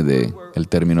viene the de word where el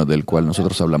término del cual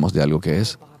nosotros hablamos de algo que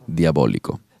es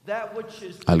diabólico. that which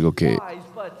is Algo que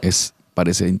wise, but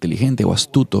parece inteligente o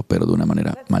astuto, pero de una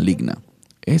manera maligna.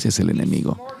 Ese es el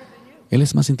enemigo. smarter than you. Él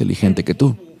es más inteligente que tú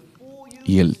Will fool you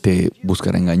y él te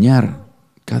buscará engañar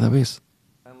cada vez,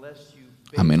 unless you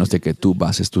a menos de que tú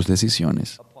bases tus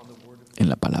decisiones upon the word of God. en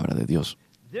la palabra de Dios.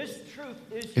 This truth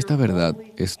is Esta your verdad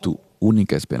only es tu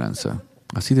única esperanza.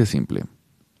 Así de simple.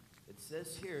 It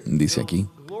says here, Dice those aquí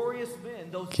glorious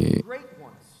men, those que great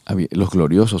ones, los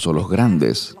gloriosos o los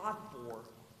grandes lot for,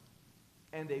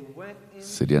 and they went into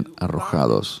serían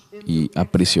arrojados bondage, y into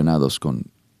aprisionados con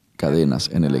cadenas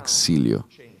en el exilio,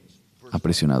 chains.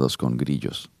 aprisionados con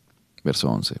grillos. Verso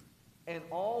 11. And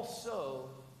also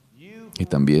you Y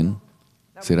también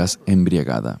serás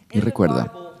embriagada. Y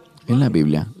recuerda, en la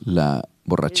Biblia, la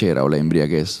borrachera o la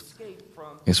embriaguez escape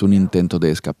from es un intento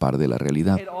de escapar de la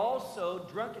realidad. and also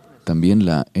drunkenness También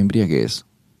la embriaguez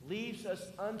leaves us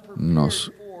unprepared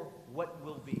nos- for what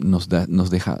will be. nos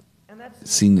deja And that's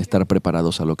sin estar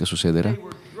preparados a lo que sucederá.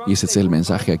 Y ese es el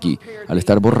mensaje aquí. Al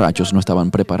estar borrachos no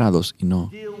estaban preparados y no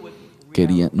deal with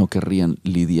reality. no querrían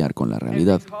lidiar con la And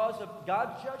realidad. because of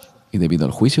God's judgment, Y debido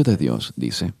al juicio de Dios,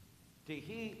 dice to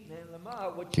he, Nehemiah,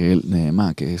 what que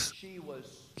Nehemá, she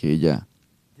was que ella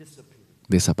disappeared,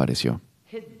 desapareció,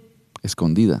 hidden,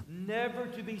 escondida,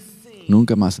 never to be seen.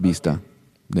 nunca más vista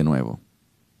de nuevo.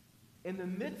 In the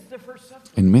midst of her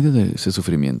suffering, En medio de ese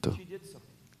sufrimiento, she did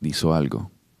something. hizo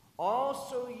algo.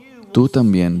 Also you will Tú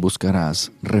también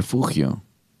buscarás refugio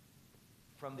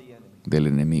from the enemy. del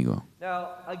enemigo. Now,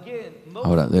 again, most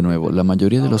Ahora, de nuevo, la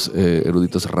mayoría de los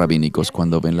eruditos rabínicos,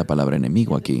 cuando ven la palabra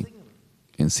enemigo aquí,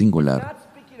 en singular, not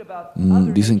speaking about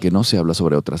other dicen que no se habla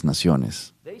sobre otras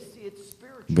naciones. they see it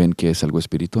spiritual. Ven que es algo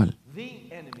espiritual. The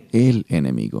enemy. El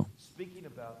enemigo, Speaking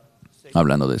about Satan.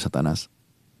 hablando de Satanás.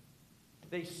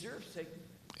 They serve Satan.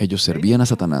 Ellos They servían a didn't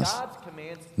do Satanás, God's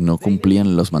commands. no They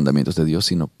cumplían los mandamientos de Dios,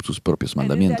 sino sus propios And in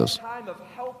that mandamientos. time of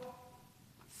help,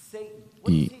 Satan,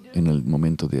 what Y does he do? en el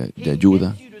momento de He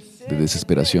ayuda, gets you to sin, de and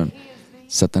desesperación, then he is the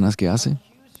 ¿Satanás qué hace?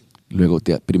 accuser. Luego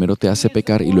primero te hace He is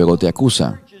pecar the y one luego who te acusa.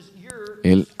 encourages your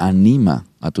Él anima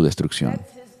a tu destrucción.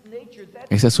 That's his nature. That's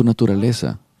Esa es su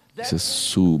naturaleza, esa es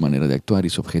su manera de actuar y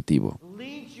su objetivo.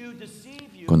 leads you, deceive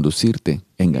you, Conducirte,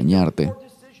 engañarte poor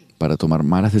decisions. para tomar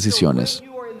malas So decisiones. when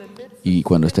you are in the midst of Y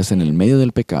cuando estés en el medio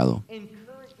del pecado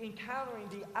encountering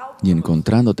the outcome y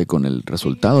encontrándote con el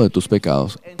resultado de tus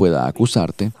pecados, pueda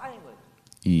acusarte silent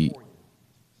y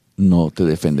no te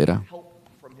defenderá. help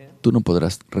from him. Tú no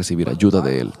podrás recibir ayuda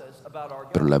de Él. Says about our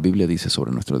Pero God, la Biblia dice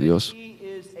sobre nuestro Dios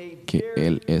he is a que very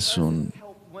Él es present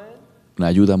help when una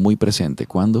ayuda muy presente.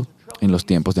 ¿Cuándo? En los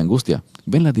tiempos de angustia.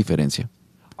 ¿Ven la diferencia?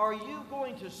 are you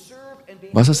going to serve and be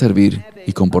Vas a servir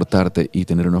y comportarte y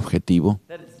tener un objetivo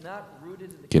that is not rooted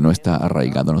in the que no está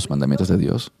arraigado en los mandamientos de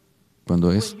Dios.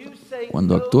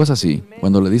 Cuando actúas así,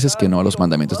 cuando le dices que no a los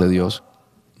mandamientos de Dios,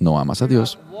 no amas a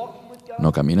Dios, walking with God,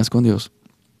 no caminas con Dios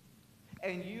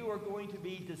and you are going to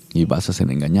be deceived, y vas a ser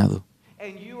engañado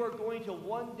and you are going to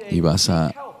one day y vas a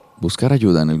seek help buscar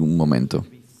ayuda en algún momento to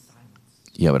be silent.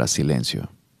 y habrá silencio.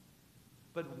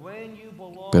 But when you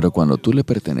belong Pero cuando to tú le this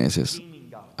perteneces redeeming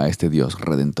God, a este Dios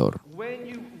redentor, when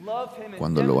you love him and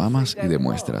cuando lo amas demonstrate y that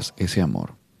demuestras ese amor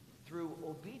love through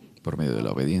obedience. por medio de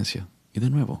la obediencia, y de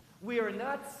nuevo, We are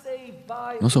not saved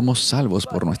by no somos salvos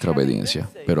por but nuestra having obediencia,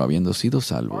 been saved, pero habiendo sido our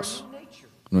salvos, new nature,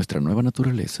 nuestra nueva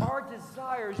naturaleza, our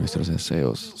desires nuestros will be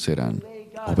deseos to serán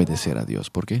obey God. obedecer a Dios.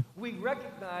 ¿Por qué? We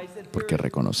recognize that Porque there is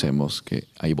reconocemos que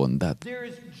hay bondad, there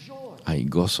is joy, hay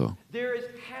gozo, there is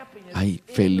happiness hay in the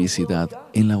will felicidad of God.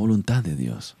 en la voluntad de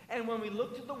Dios. And when we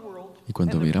look to the world, Y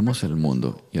cuando and the miramos prince el of this mundo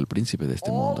world, y al príncipe de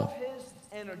este all mundo, of his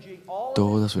energy, all of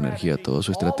toda his su energía, strategy, toda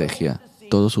su all of his estrategia, deceit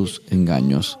todos is sus to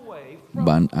engaños move away from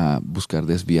van a buscar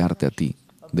desviarte a ti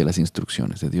de las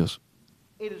instrucciones de Dios.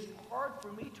 It is hard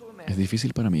for me to Es imagine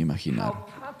difícil para mí imaginar how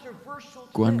controversial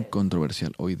cuán today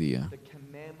controversial hoy día the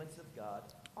commandments of God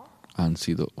are. han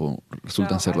sido o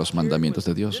resultan Now, ser los I've shared mandamientos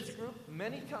de with Dios. this group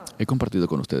many times He compartido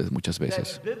con ustedes muchas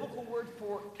veces that biblical word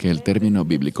for que el término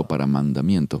bíblico para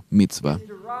mandamiento, mitzvah, is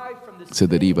derived from the se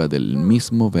deriva same del word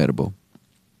mismo verbo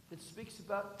that speaks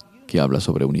about unity. que habla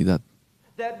sobre unidad.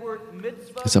 That word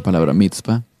mitzvah Esa palabra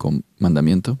mitzvah, con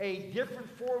mandamiento, a different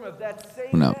form of that same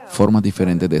Una forma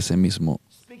diferente de ese mismo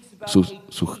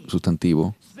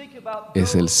sustantivo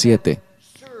es el 7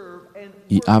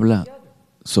 y habla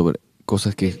sobre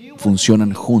cosas que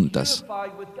funcionan juntas.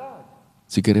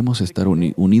 Si queremos estar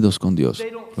unidos con Dios,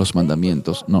 los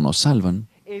mandamientos no nos salvan,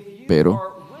 pero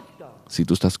si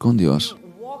tú estás con Dios,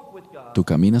 tú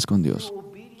caminas con Dios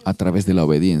a través de la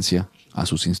obediencia a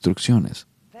sus instrucciones.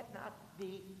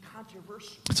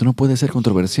 Eso no puede ser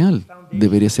controversial,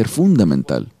 debería ser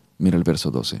fundamental. Mira el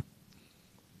verso 12.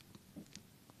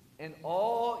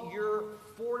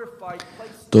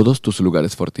 Todos tus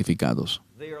lugares fortificados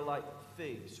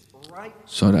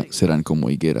serán como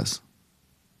higueras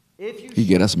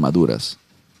maduras,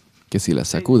 que si las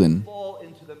sacuden,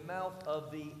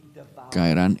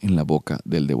 caerán en la boca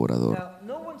del devorador.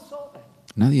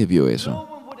 Nadie vio eso.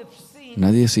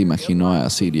 Nadie se imaginó a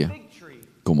Asiria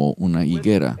como una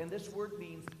higuera.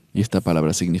 Y esta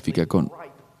palabra significa con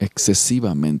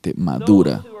excesivamente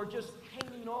madura,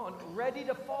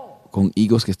 con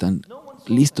higos que están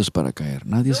listos para caer.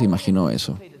 Nadie se imaginó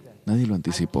eso. Nadie lo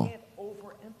anticipó.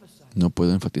 No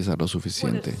puedo enfatizar lo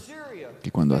suficiente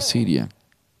que cuando Asiria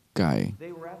cae,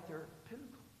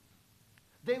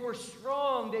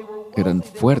 eran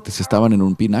fuertes, estaban en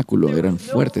un pináculo, eran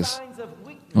fuertes.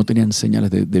 No tenían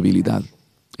señales de debilidad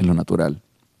en lo natural.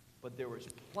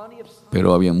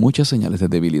 Pero había muchas señales de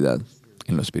debilidad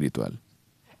en lo espiritual.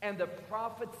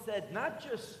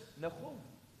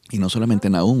 Y no solamente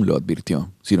Nahum lo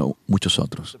advirtió, sino muchos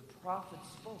otros.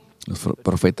 Los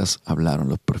profetas hablaron,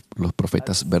 los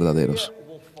profetas verdaderos.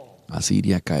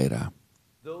 Asiria caerá.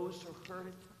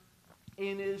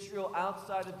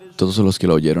 Todos los que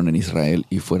lo oyeron en Israel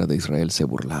y fuera de Israel se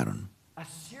burlaron.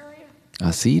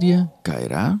 ¿Asiria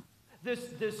caerá?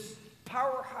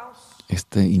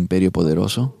 ¿Este imperio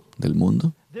poderoso del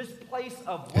mundo?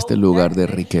 ¿Este lugar de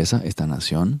riqueza, esta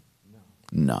nación?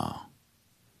 No.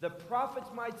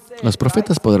 Los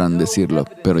profetas podrán decirlo,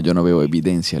 pero yo no veo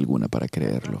evidencia alguna para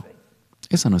creerlo.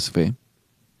 Esa no es fe.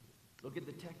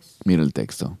 Mira el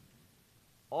texto.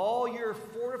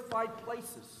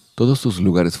 Todos tus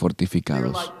lugares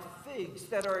fortificados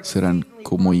serán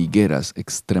como higueras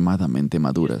extremadamente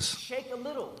maduras.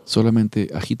 Solamente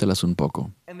agítalas un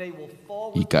poco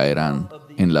y caerán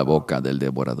en la boca del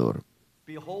devorador.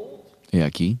 He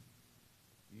aquí,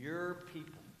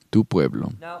 tu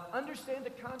pueblo.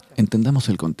 Entendamos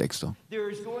el contexto.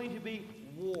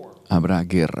 Habrá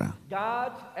guerra.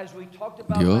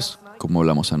 Dios, como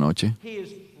hablamos anoche,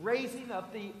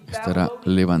 estará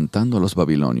levantando a los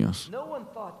babilonios.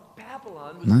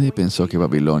 Nadie pensó que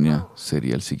Babilonia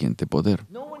sería el siguiente poder.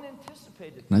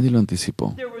 Nadie lo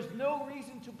anticipó.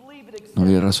 No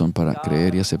había razón para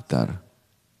creer y aceptar,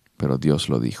 pero Dios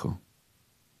lo dijo.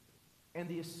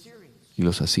 Y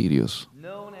los asirios,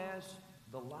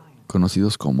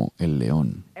 conocidos como el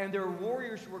león,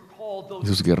 y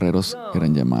sus guerreros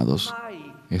eran llamados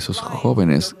esos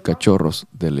jóvenes cachorros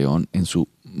de león en su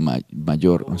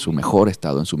mejor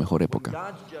estado, en su mejor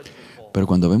época. Pero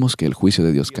cuando vemos que el juicio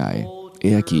de Dios cae,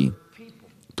 he aquí,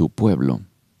 tu pueblo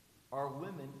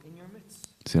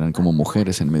serán como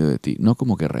mujeres en medio de ti, no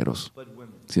como guerreros,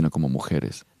 sino como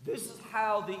mujeres.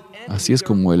 Así es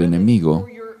como el enemigo,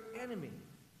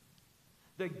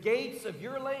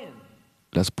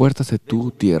 las puertas de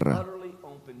tu tierra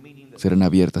serán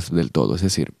abiertas del todo. Es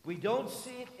decir,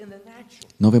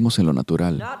 no vemos en lo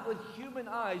natural,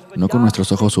 no con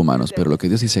nuestros ojos humanos, pero lo que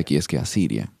Dios dice aquí es que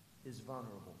Asiria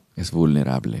es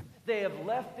vulnerable.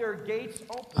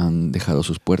 Han dejado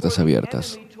sus puertas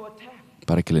abiertas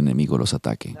para que el enemigo los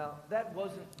ataque.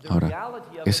 Ahora,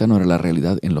 esa no era la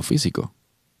realidad en lo físico,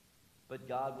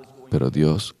 pero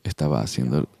Dios estaba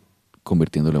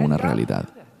convirtiéndolo en una realidad.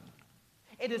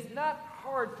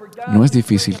 No es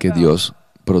difícil que Dios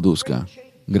produzca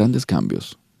grandes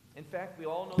cambios.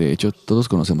 De hecho, todos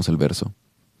conocemos el verso.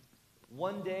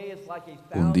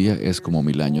 Un día es como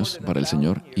 1000 años para el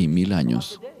Señor y 1000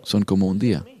 años son como un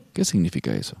día. ¿Qué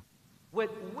significa eso?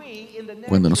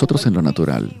 Cuando nosotros en lo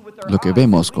natural, lo que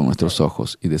vemos con nuestros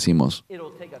ojos y decimos,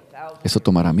 eso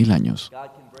tomará 1000 años,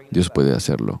 Dios puede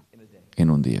hacerlo en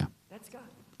un día.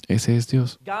 Ese es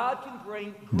Dios.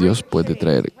 Dios puede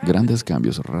traer grandes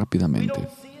cambios rápidamente.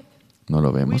 No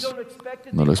lo vemos,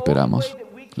 no lo esperamos.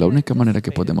 La única manera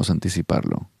que podemos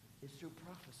anticiparlo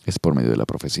es por medio de la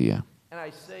profecía.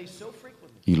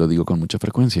 Y lo digo con mucha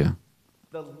frecuencia.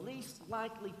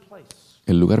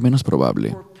 El lugar menos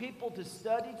probable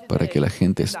para que la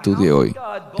gente estudie hoy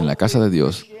en la casa de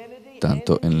Dios,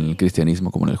 tanto en el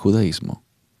cristianismo como en el judaísmo,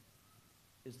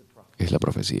 es la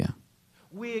profecía.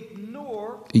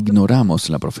 Ignoramos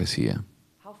la profecía.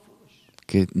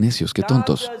 Qué necios, qué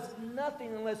tontos.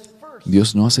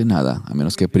 Dios no hace nada a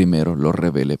menos que primero lo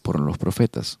revele por los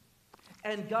profetas.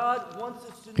 And God wants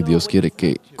us to Y know Dios what quiere He's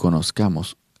que up to.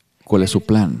 conozcamos cuál es su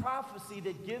plan. Prophecy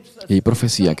that gives us Y hay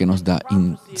profecía que nos da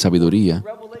prophecy sabiduría,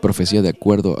 according to Revelation profecía de 19.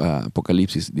 acuerdo a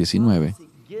Apocalipsis 19. Prophecy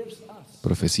gives us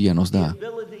Profecía nos the da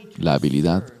ability to la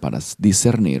habilidad discern para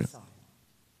discernir signs.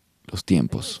 los And you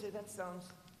tiempos. say that sounds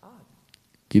odd.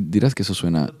 Y dirás que eso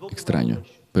suena extraño,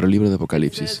 pero el libro de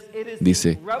Apocalipsis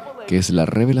dice que es la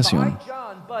revelación By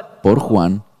John, but por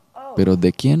Juan, of pero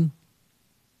 ¿de quién?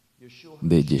 Yeshua.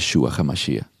 De Yeshua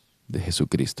HaMashiach, de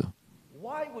Jesucristo.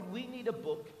 Why would we need a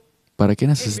book ¿Para qué in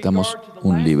necesitamos regard to the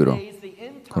un last libro days, the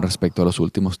end con times, respecto a los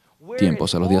últimos where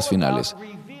tiempos, it's a los días all finales, about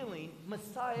revealing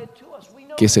Messiah to us? We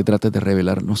know que se that. trate de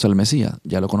revelarnos al Mesías?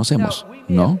 Ya lo conocemos, Now, we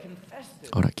may ¿no? have confessed it.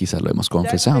 Ahora quizás lo hemos That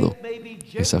confesado. faith may be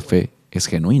Esa genuine. fe es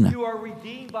genuina. You are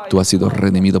redeemed by Tú has His sido blood.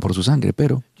 redimido por su sangre,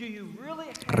 pero Do you really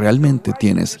have ¿realmente the right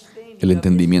tienes understanding el of His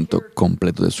entendimiento character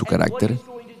completo de su and what carácter He's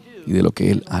going to do y de lo que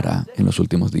in Él the last hará days? en los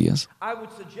últimos días? I would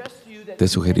suggest to you that Te many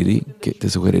sugeriré within the church, te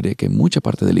sugeriré que mucha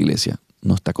parte de la iglesia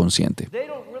no está consciente. they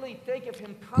don't really think of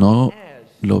Him No coming as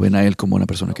lo ven a Él como una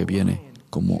persona que viene,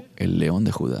 como el león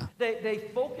de Judá.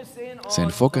 they focus in Se on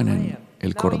enfocan the en lamb. el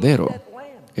Now, cordero. He's that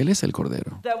lamb Él es el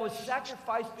cordero that was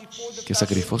sacrificed before the que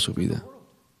sacrificó su foundation of vida the world.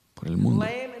 por el mundo.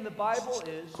 Lamb in the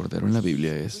Bible is Cordero en la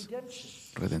Biblia es redemption.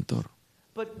 redentor.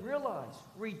 But realize,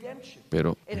 redemption,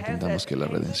 Pero it has entendamos that que la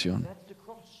payment, redención that's the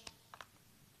cross.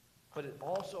 But it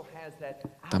also has that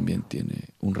también outcome. tiene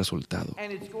un resultado.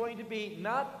 And it's going to be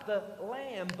not the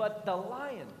lamb, but the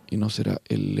lion. Y no será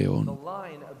el The león,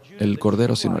 lion of Judah. el the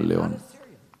cordero, true sino el lion, león, not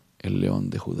Assyrian, el león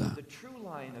de Judá, the true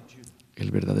lion of Judah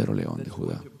el verdadero león de that's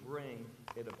Judá, going to bring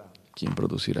it about. quien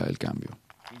producirá el cambio.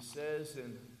 He says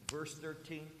in verse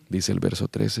 13, Dice el verso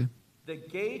 13, the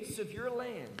gates of your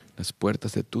land las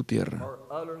puertas de tu tierra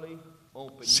are utterly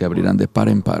open. se abrirán de par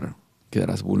en par,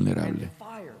 quedarás And vulnerable.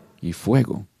 fire. Y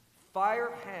fuego, Fire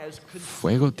has consumed,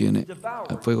 fuego tiene,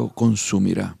 devoured. fuego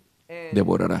consumirá, And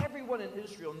devorará. everyone in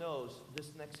Israel knows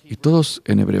this next Y Hebrew. todos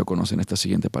en hebreo conocen esta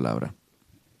siguiente palabra.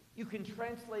 You can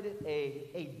translate it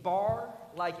a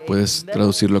bar, like a Puedes metal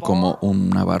traducirlo como bar.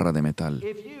 una barra de metal.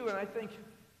 If you, and I think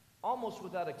almost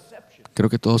without exception, Creo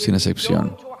que todos sin if you go excepción,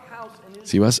 into a house in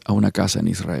si Israel, vas a una casa en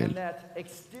and Israel that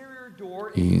exterior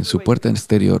door y en is su through a puerta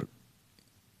exterior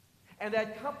and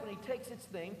that company takes its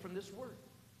name from this word.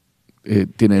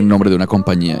 tiene el nombre de una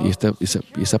compañía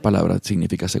y esa palabra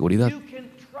significa seguridad, You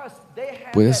can trust they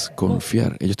have puedes that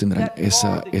confiar, ellos tendrán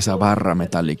esa barra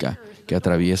metálica que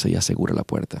atraviesa y asegura la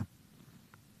puerta.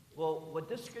 Well, what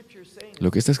this scripture is saying Lo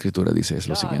que esta escritura dice es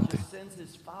lo God siguiente. just sends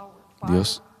His fire,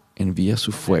 Dios envía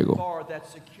su and that fuego bar, that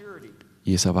security.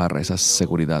 y esa barra, esa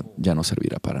seguridad ya no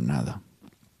servirá para nada.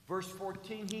 Verse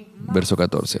 14, he Verso mocks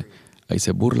 14. Assyria. Ahí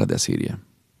se burla de Asiria.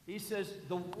 He says,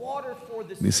 the water for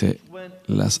the Dice, siege when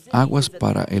las siege aguas is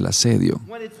para attacked, el asedio,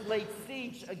 when it's laid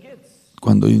siege against,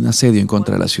 cuando hay un asedio en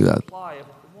contra de la ciudad, supply of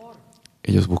water.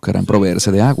 ellos buscarán proveerse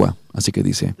de agua. Así que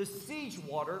dice, The siege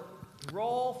water,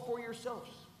 draw for yourselves.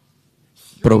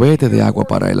 provéete de agua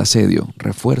para el asedio,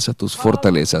 refuerza tus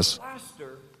fortalezas, Plaster,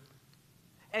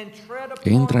 and tread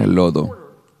upon entra el lodo, the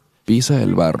mortar, pisa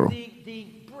el barro,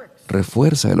 the bricks.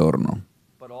 refuerza el horno.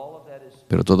 But all of that is,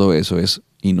 Pero todo eso es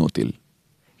inútil.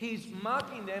 he's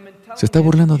mocking them and telling Se está them,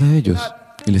 burlando you de ellos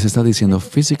cannot y les está diciendo,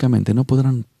 físicamente no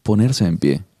podrán ponerse en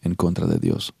pie en contra de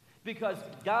Dios, because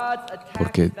God's attack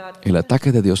porque is not el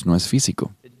ataque de Dios no es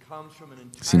físico, it comes from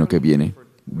an sino que entirely viene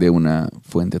different de una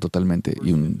fuente totalmente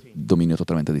y un dominio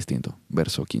totalmente distinto.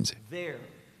 Verso 15. there.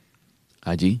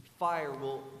 Allí Fire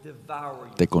will devour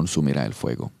you, te consumirá el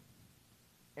fuego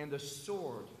and the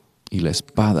sword y la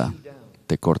espada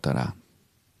te cortará.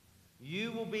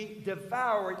 you will be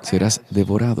devoured Serás as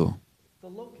devorado the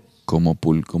locust. como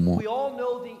We all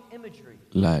know the imagery.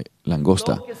 la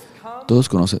langosta. Locust come, Todos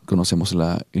conocemos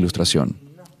la ilustración.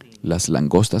 nothing. Las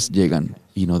langostas llegan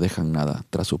y no dejan nada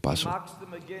tras su paso. Mocks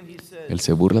them again, he says, Él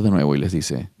se burla de nuevo y les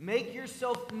dice, make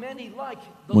yourself many like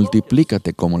the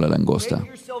multiplícate como la langosta. locust.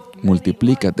 Make yourself many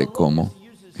Multiplícate like the como locust.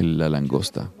 Uses la two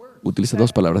langosta. different words. Utiliza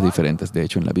dos palabras diferentes, de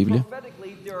hecho, en la Biblia.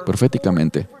 Prophetically, there are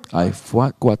Proféticamente, four different hay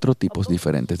types, 4 tipos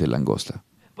diferentes de langosta,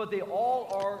 but they all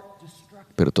are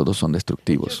destructive. pero todos son It's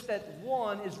destructivos. just that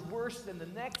one is worse than the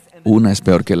next, and Una es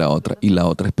peor que la otra y la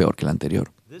otra es peor que la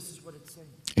anterior. this is what it's saying.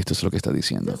 Esto es lo que está It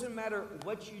diciendo. doesn't matter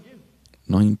what you do.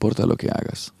 No importa lo que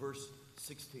hagas. Verse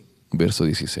 16. Verso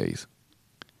 16.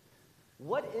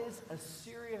 What is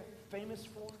Assyria famous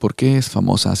for? ¿Por qué es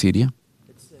famosa Asiria?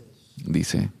 It says,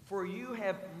 Dice, for you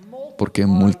have porque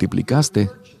multiplied multiplicaste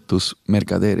your merchants tus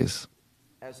mercaderes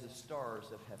as the stars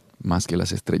of heaven. más que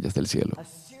las estrellas del cielo.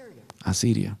 Assyria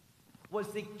Asiria was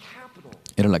the capital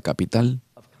era la capital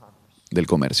of commerce. del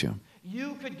comercio.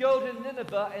 You could go to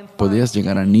Nineveh and find Podías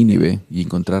llegar a Nínive y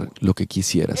encontrar lo que it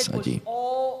quisieras was allí.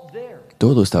 all there.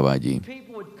 Todo estaba allí.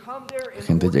 People would come there La in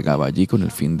gente order llegaba allí con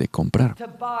el fin de comprar, to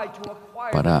buy, to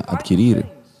acquire para the finer adquirir.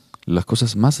 things Las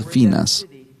cosas más were in that finas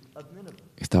city of Nineveh.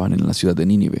 estaban en la ciudad de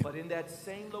Nínive. But in that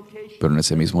same location, Pero en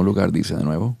ese mismo lugar dice de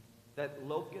nuevo that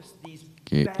locusts, these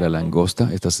que bad la locusts,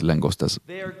 langosta, estas langostas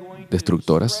they are going to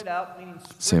destructoras, spread out, meaning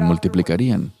spread se out their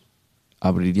multiplicarían, wings.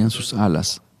 abrirían sus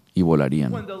alas y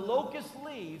volarían. When the locust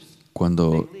leaves,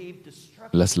 Cuando they leave destruction.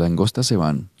 las langostas se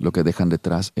van, lo que dejan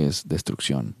detrás es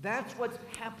destrucción. That's what's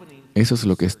happening. Eso es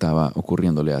lo que estaba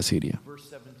ocurriéndole a Siria. Verse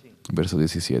 17. Verso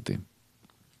 17.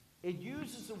 It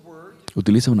uses a word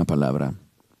Utiliza una palabra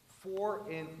for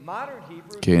in modern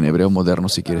Hebrew que en hebreo moderno,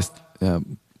 si quieres,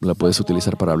 la puedes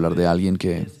utilizar para hablar de alguien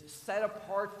que is set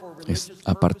apart for es religious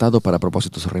apartado purposes. para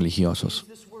propósitos religiosos.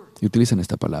 This word. Y utilizan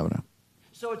esta palabra.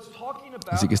 So it's talking about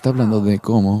Así que está hablando how de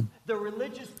cómo the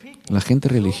religious people, la gente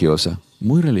religiosa,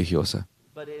 muy religiosa,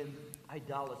 but in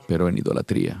idolatry, pero en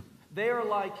idolatría, they are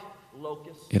like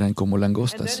locusts. eran como And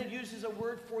langostas. then it uses a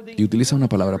word for the Y utiliza una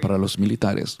palabra military. para los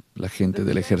militares, la gente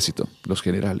del ejército, los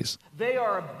generales. They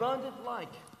are abundant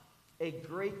like a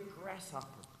great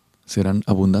grasshopper. Serán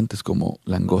abundantes como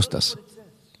langostas. What it says.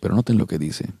 Pero noten lo que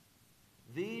dice.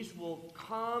 These will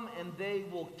come and they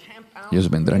will camp out Ellos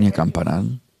vendrán y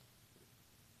acamparán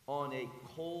on a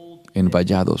cold en day.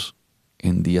 vallados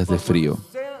en días de But when frío.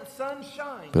 the sun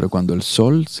shines, Pero cuando el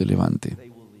sol se levante, they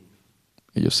will leave.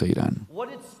 ellos se irán. What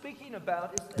it's speaking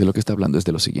about is De lo que está hablando es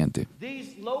de lo siguiente.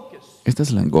 these locusts. Estas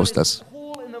When langostas, it's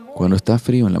cool in the morning, cuando está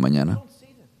frío en la you mañana, don't see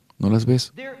them. no las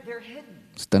ves. They're hidden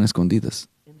Están escondidas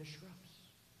in the shrubs.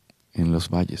 en los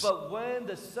valles. But when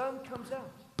the sun comes out,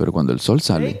 Pero cuando el sol they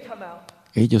sale, come out,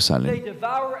 ellos they salen,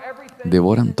 devour everything,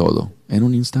 devoran todo en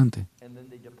un instante and then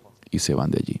they depart. y se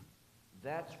van de allí.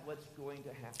 That's what's going to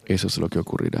happen. Eso es lo que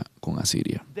ocurrirá con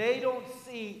Asiria. They don't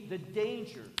see the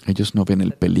danger. Ellos no ven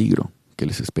el peligro que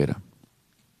les espera.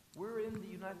 We're in the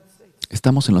United States.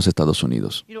 Estamos en los Estados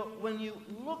Unidos. You know, when you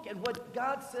look at what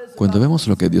God says Cuando about vemos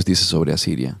lo que Dios dice sobre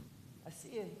Asiria, I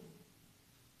see a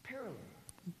parallel.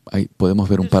 ahí podemos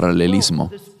ver un This paralelismo.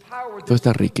 wealth, this power, Toda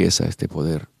esta this- riqueza, este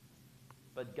poder,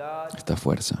 But God, esta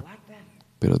fuerza. like that,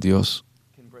 Pero Dios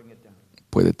can bring it down.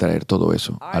 puede traer todo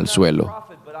eso I'm al not a suelo.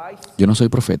 prophet, but I see Yo no soy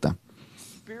profeta,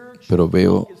 spiritual pero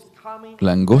veo locusts coming,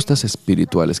 langostas bringing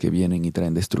espirituales que vienen y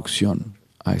traen destrucción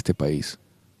a este país.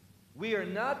 We are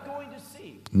not going to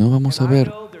see. No vamos a And I ver,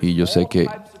 know there's y yo sé all que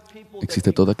types of people that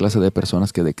existe toda clase de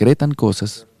personas que decretan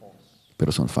cosas, they're false.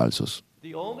 pero son falsos.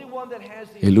 The only one that has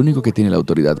the El único que authority tiene la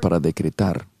autoridad para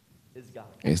decretar is God.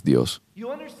 es Dios. You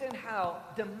understand how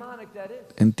demonic that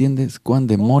is? ¿Entiendes cuán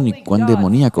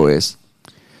demoníaco es?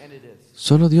 And it is.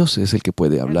 Solo Dios es el que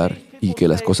puede hablar y que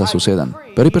las cosas sucedan.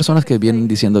 Pero hay personas que vienen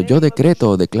diciendo, yo decreto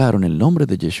o declaro en el nombre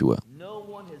de Yeshua. No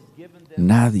one has given them.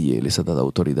 Nadie les ha dado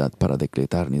autoridad para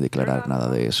decretar ni declarar nada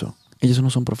de eso. Ellos no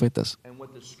son profetas. And what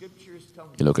the scripture is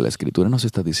telling Y lo que la Escritura nos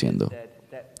está diciendo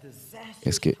that disastrous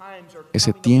es que times are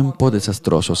ese coming tiempo upon those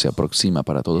desastroso se aproxima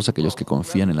para todos aquellos que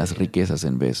confían en las riquezas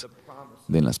en vez the promise.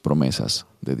 de en las promesas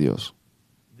de Dios.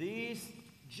 These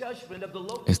judgment of the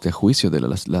locusts, Este juicio de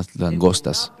las it will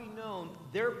langostas not be known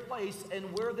their place and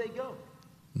where they go.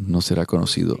 no será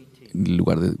conocido el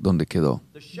lugar de donde quedó.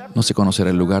 The shepherds No se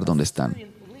conocerá el lugar are donde están.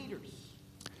 Assyrian leaders.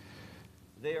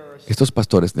 They are Estos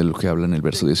pastores de los que habla en el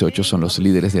verso 18 son los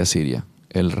líderes de Asiria.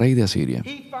 El rey de Asiria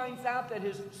He finds out that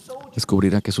his soldiers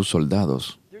descubrirá que sus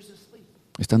soldados they're asleep.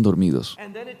 están dormidos.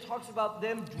 And then it talks about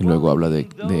them Y luego habla dwelling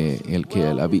in those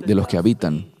who de los que dwell in the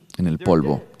habitan dust, en el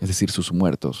polvo, es decir, sus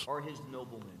muertos, are his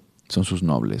noblemen. son sus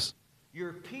nobles.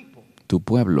 Your people Tu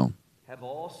pueblo have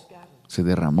all scattered. se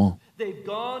derramó They've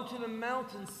gone to the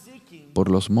mountains seeking por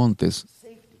los montes,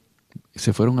 safety.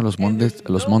 se fueron a los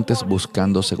montes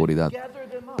buscando seguridad,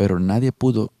 pero nadie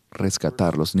pudo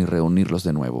rescatarlos ni reunirlos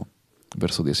de nuevo.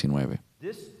 Verso 19.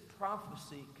 This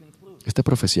prophecy concludes Esta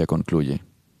profecía concluye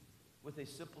with a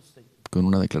simple statement. con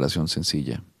una declaración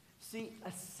sencilla. See,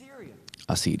 Assyria,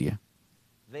 Asiria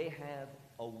they have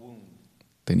a wound.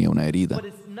 tenía una herida, But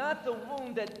it's not the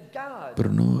wound that God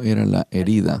pero no era la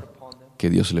herida brought upon them. que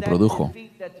Dios le That produjo,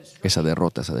 defeat, that destruction. esa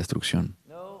derrota, esa destrucción.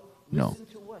 No, No. listen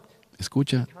to what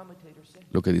Escucha commentators say.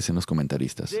 lo que dicen los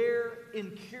comentaristas. Their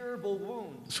incurable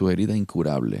wound Su herida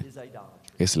incurable is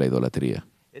idolatry. es la idolatría.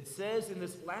 It says in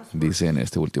this last Dice verse, en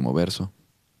este último verso,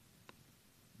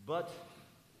 but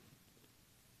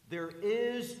there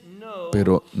is no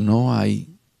pero no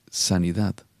hay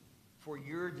sanidad for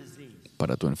your disease.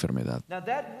 para tu enfermedad. Now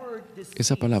that word disease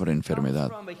Esa palabra comes enfermedad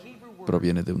from a Hebrew word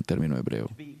proviene de un término hebreo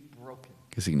to be broken.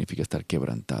 que significa estar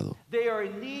quebrantado. They are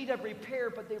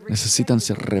Necesitan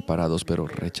ser reparados, pero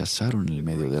rechazaron el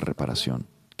medio de reparación,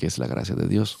 que es la gracia de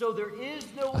Dios.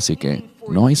 Así que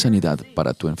no hay sanidad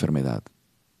para tu enfermedad.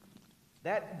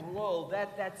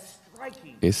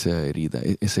 Esa herida,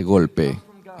 ese golpe,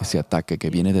 ese ataque que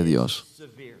viene de Dios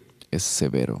es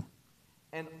severo.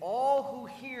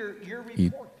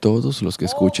 Y todos los que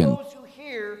escuchen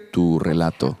tu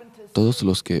relato, todos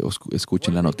los que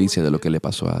escuchen la noticia de lo que le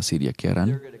pasó a Asiria, ¿qué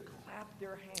harán?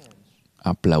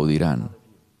 Aplaudirán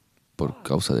por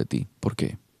causa de ti. ¿Por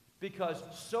qué?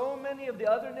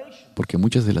 Porque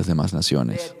muchas de las demás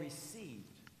naciones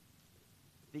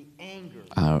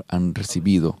han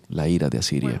recibido la ira de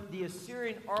Asiria.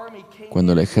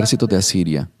 Cuando el ejército de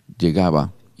Asiria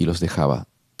llegaba y los dejaba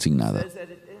sin nada,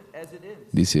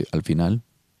 dice al final,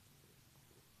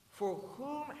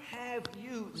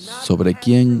 ¿sobre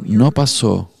quién no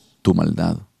pasó tu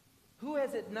maldad?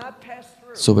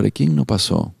 ¿Sobre quién no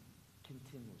pasó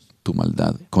tu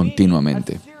maldad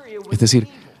continuamente? Es decir,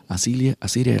 Asiria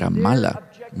era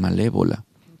mala, malévola,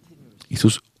 y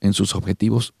en sus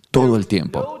objetivos todo el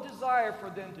tiempo.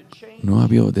 No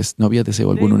había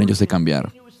deseo alguno en ellos de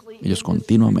cambiar. Ellos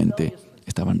continuamente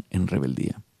estaban en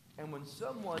rebeldía.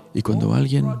 Y cuando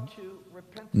alguien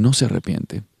no se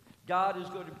arrepiente,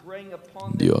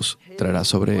 Dios traerá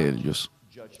sobre ellos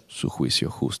su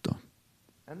juicio justo.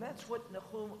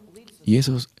 Y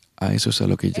a eso es a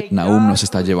lo que Nahum nos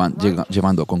está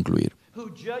llevando a concluir.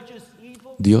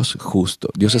 Dios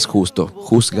es justo,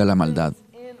 juzga la maldad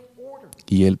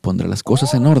y Él pondrá las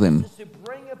cosas en orden.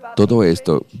 Todo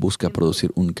esto busca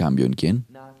producir un cambio ¿en quién?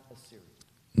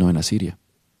 No en Asiria.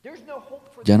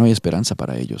 Ya no hay esperanza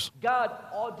para ellos.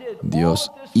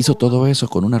 Dios hizo todo eso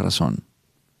con una razón: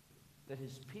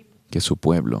 que su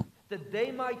pueblo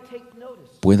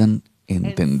puedan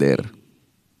entender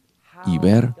y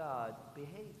ver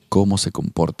cómo se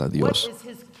comporta Dios,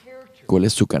 cuál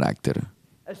es su carácter.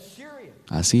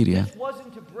 Asiria,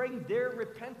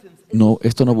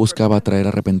 esto no buscaba traer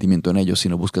arrepentimiento en ellos,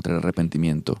 sino busca traer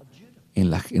arrepentimiento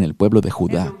en el pueblo de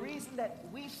Judá.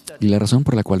 Y la razón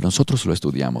por la cual nosotros lo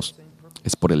estudiamos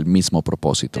es por el mismo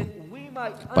propósito,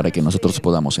 para que nosotros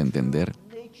podamos entender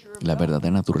la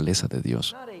verdadera naturaleza de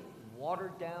Dios.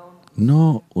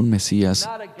 No un Mesías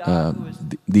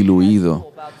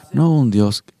diluido, no un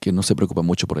Dios que no se preocupa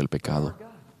mucho por el pecado,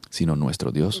 sino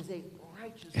nuestro Dios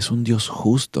es un Dios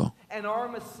justo.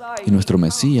 Y nuestro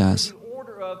Mesías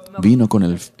vino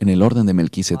en el orden de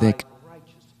Melquisedec,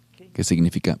 que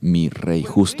significa mi rey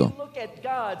justo.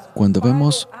 Cuando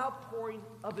vemos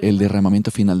el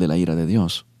derramamiento final de la ira de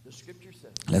Dios,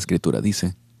 la Escritura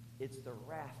dice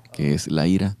que es la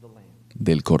ira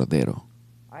del Cordero.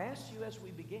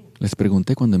 Les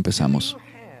pregunté cuando empezamos,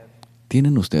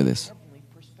 ¿tienen ustedes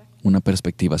una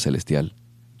perspectiva celestial?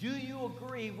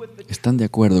 ¿Están de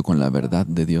acuerdo con la verdad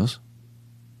de Dios?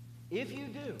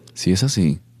 Si es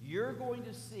así,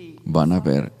 van a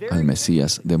ver al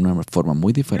Mesías de una forma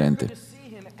muy diferente.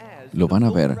 Lo van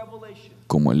a ver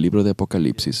como el libro de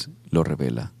Apocalipsis lo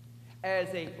revela,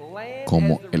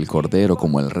 como el Cordero,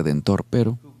 como el Redentor,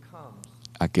 pero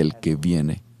aquel que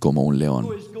viene como un león,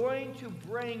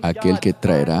 aquel que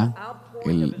traerá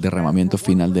el derramamiento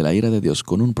final de la ira de Dios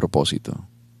con un propósito,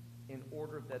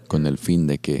 con el fin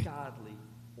de que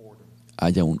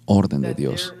haya un orden de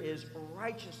Dios,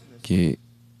 que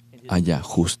haya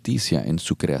justicia en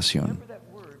su creación.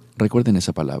 Recuerden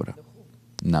esa palabra,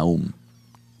 Nahum,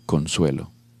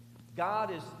 consuelo.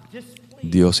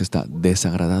 Dios está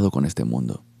desagradado con este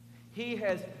mundo.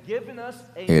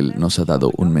 Él nos ha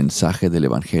dado un mensaje del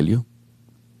Evangelio,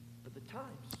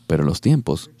 pero los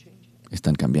tiempos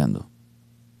están cambiando.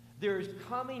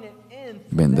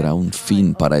 Vendrá un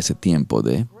fin para ese tiempo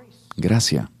de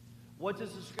gracia.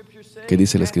 ¿Qué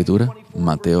dice la Escritura?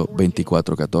 Mateo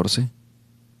 24:14.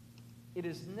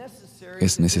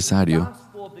 Es necesario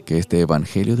que este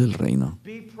Evangelio del Reino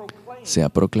sea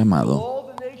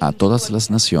proclamado a todas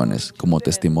las naciones como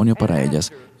testimonio para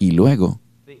ellas, y luego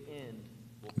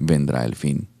vendrá el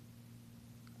fin.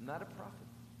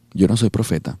 Yo no soy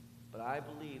profeta,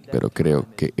 pero creo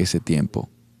que ese tiempo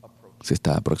se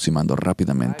está aproximando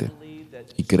rápidamente.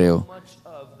 Y creo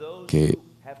que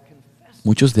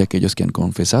muchos de aquellos que han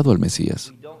confesado al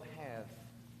Mesías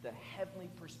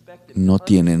no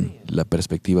tienen la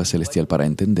perspectiva celestial para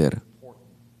entender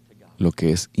lo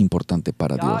que es importante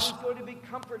para Dios.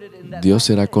 Dios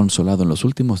será consolado en los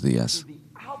últimos días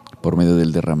por medio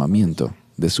del derramamiento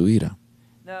de su ira.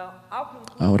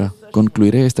 Ahora,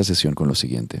 concluiré esta sesión con lo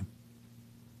siguiente.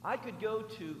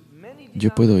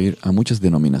 Yo puedo ir a muchas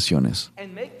denominaciones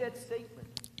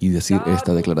y decir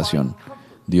esta declaración: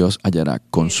 Dios hallará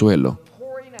consuelo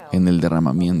en el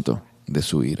derramamiento de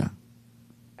su ira.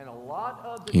 And a lot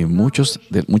of the Y muchas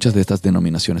de estas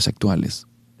denominaciones actuales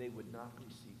they would not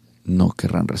receive that. no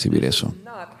querrán recibir This eso. is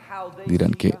not how they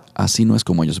Dirán see que God. así no es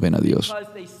como ellos ven a Dios,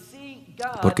 Because they see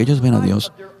God porque ellos ven a in light Dios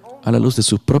of their own a la luz de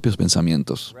sus propios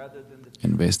pensamientos, rather than the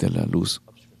en vez de la luz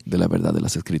de la verdad de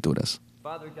las Escrituras.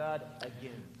 Father God,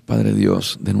 again, Padre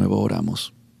Dios, de nuevo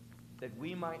oramos that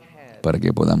we might have para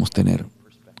que podamos tener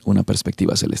perspective, una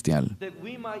perspectiva celestial, that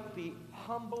we might be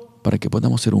humble, para que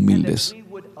podamos ser and humildes, that we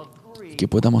would agree, que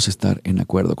podamos estar en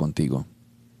acuerdo contigo,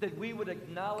 that we would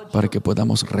acknowledge para your que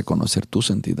podamos reconocer tu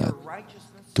santidad,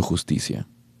 righteousness, tu justicia,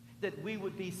 that we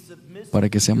would be submissive para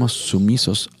que to seamos your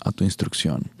sumisos a tu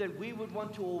instrucción, that we would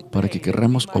want to obey, para que that we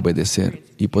querramos might obedecer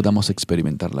experience y podamos unity.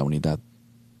 experimentar la unidad.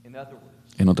 In other words,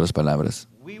 En otras palabras,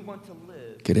 we want to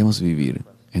live. queremos vivir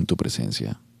en tu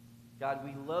presencia. God,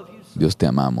 we love you so Dios, te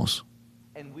amamos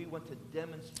and we want to y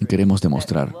demonstrate queremos that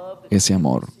demostrar love that ese we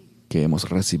amor receive que hemos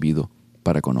recibido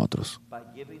para con otros, by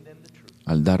giving them the truth.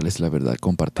 al darles la verdad,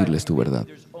 compartirles tu verdad,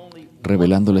 There's only one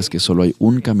revelándoles way que to solo hay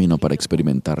un experience camino para kingdom,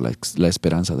 experimentar la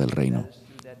esperanza del reino. that is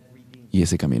through that Redeemer. Y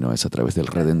ese camino es a través del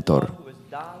Redentor, One who has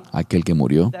died, aquel que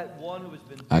murió, that one who has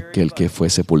been buried, aquel que but fue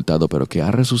sepultado pero que ha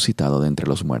resucitado de entre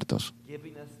los muertos,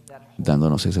 giving us that hope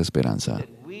dándonos esa esperanza that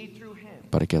we through him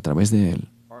para que a través de Él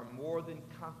are more than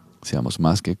conquerors. seamos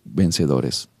más que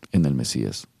vencedores en el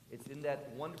Mesías. It's in that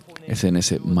wonderful name Es en of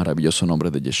ese Yeshua. maravilloso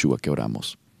nombre de Yeshua que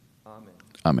oramos. Amen.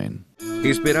 Amén.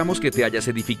 Esperamos que te hayas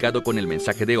edificado con el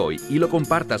mensaje de hoy y lo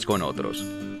compartas con otros.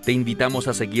 Te invitamos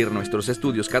a seguir nuestros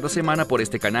estudios cada semana por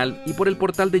este canal y por el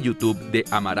portal de YouTube de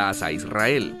Amarás a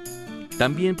Israel.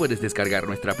 También puedes descargar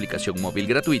nuestra aplicación móvil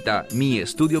gratuita, Mi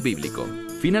Estudio Bíblico.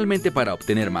 Finalmente, para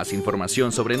obtener más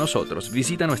información sobre nosotros,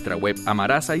 visita nuestra web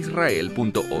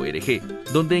amarasaisrael.org,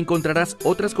 donde encontrarás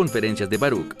otras conferencias de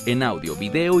Baruch en audio,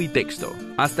 video y texto.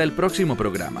 Hasta el próximo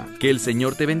programa. Que el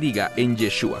Señor te bendiga en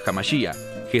Yeshua HaMashiach,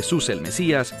 Jesús el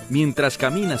Mesías, mientras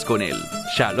caminas con Él.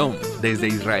 Shalom desde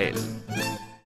Israel.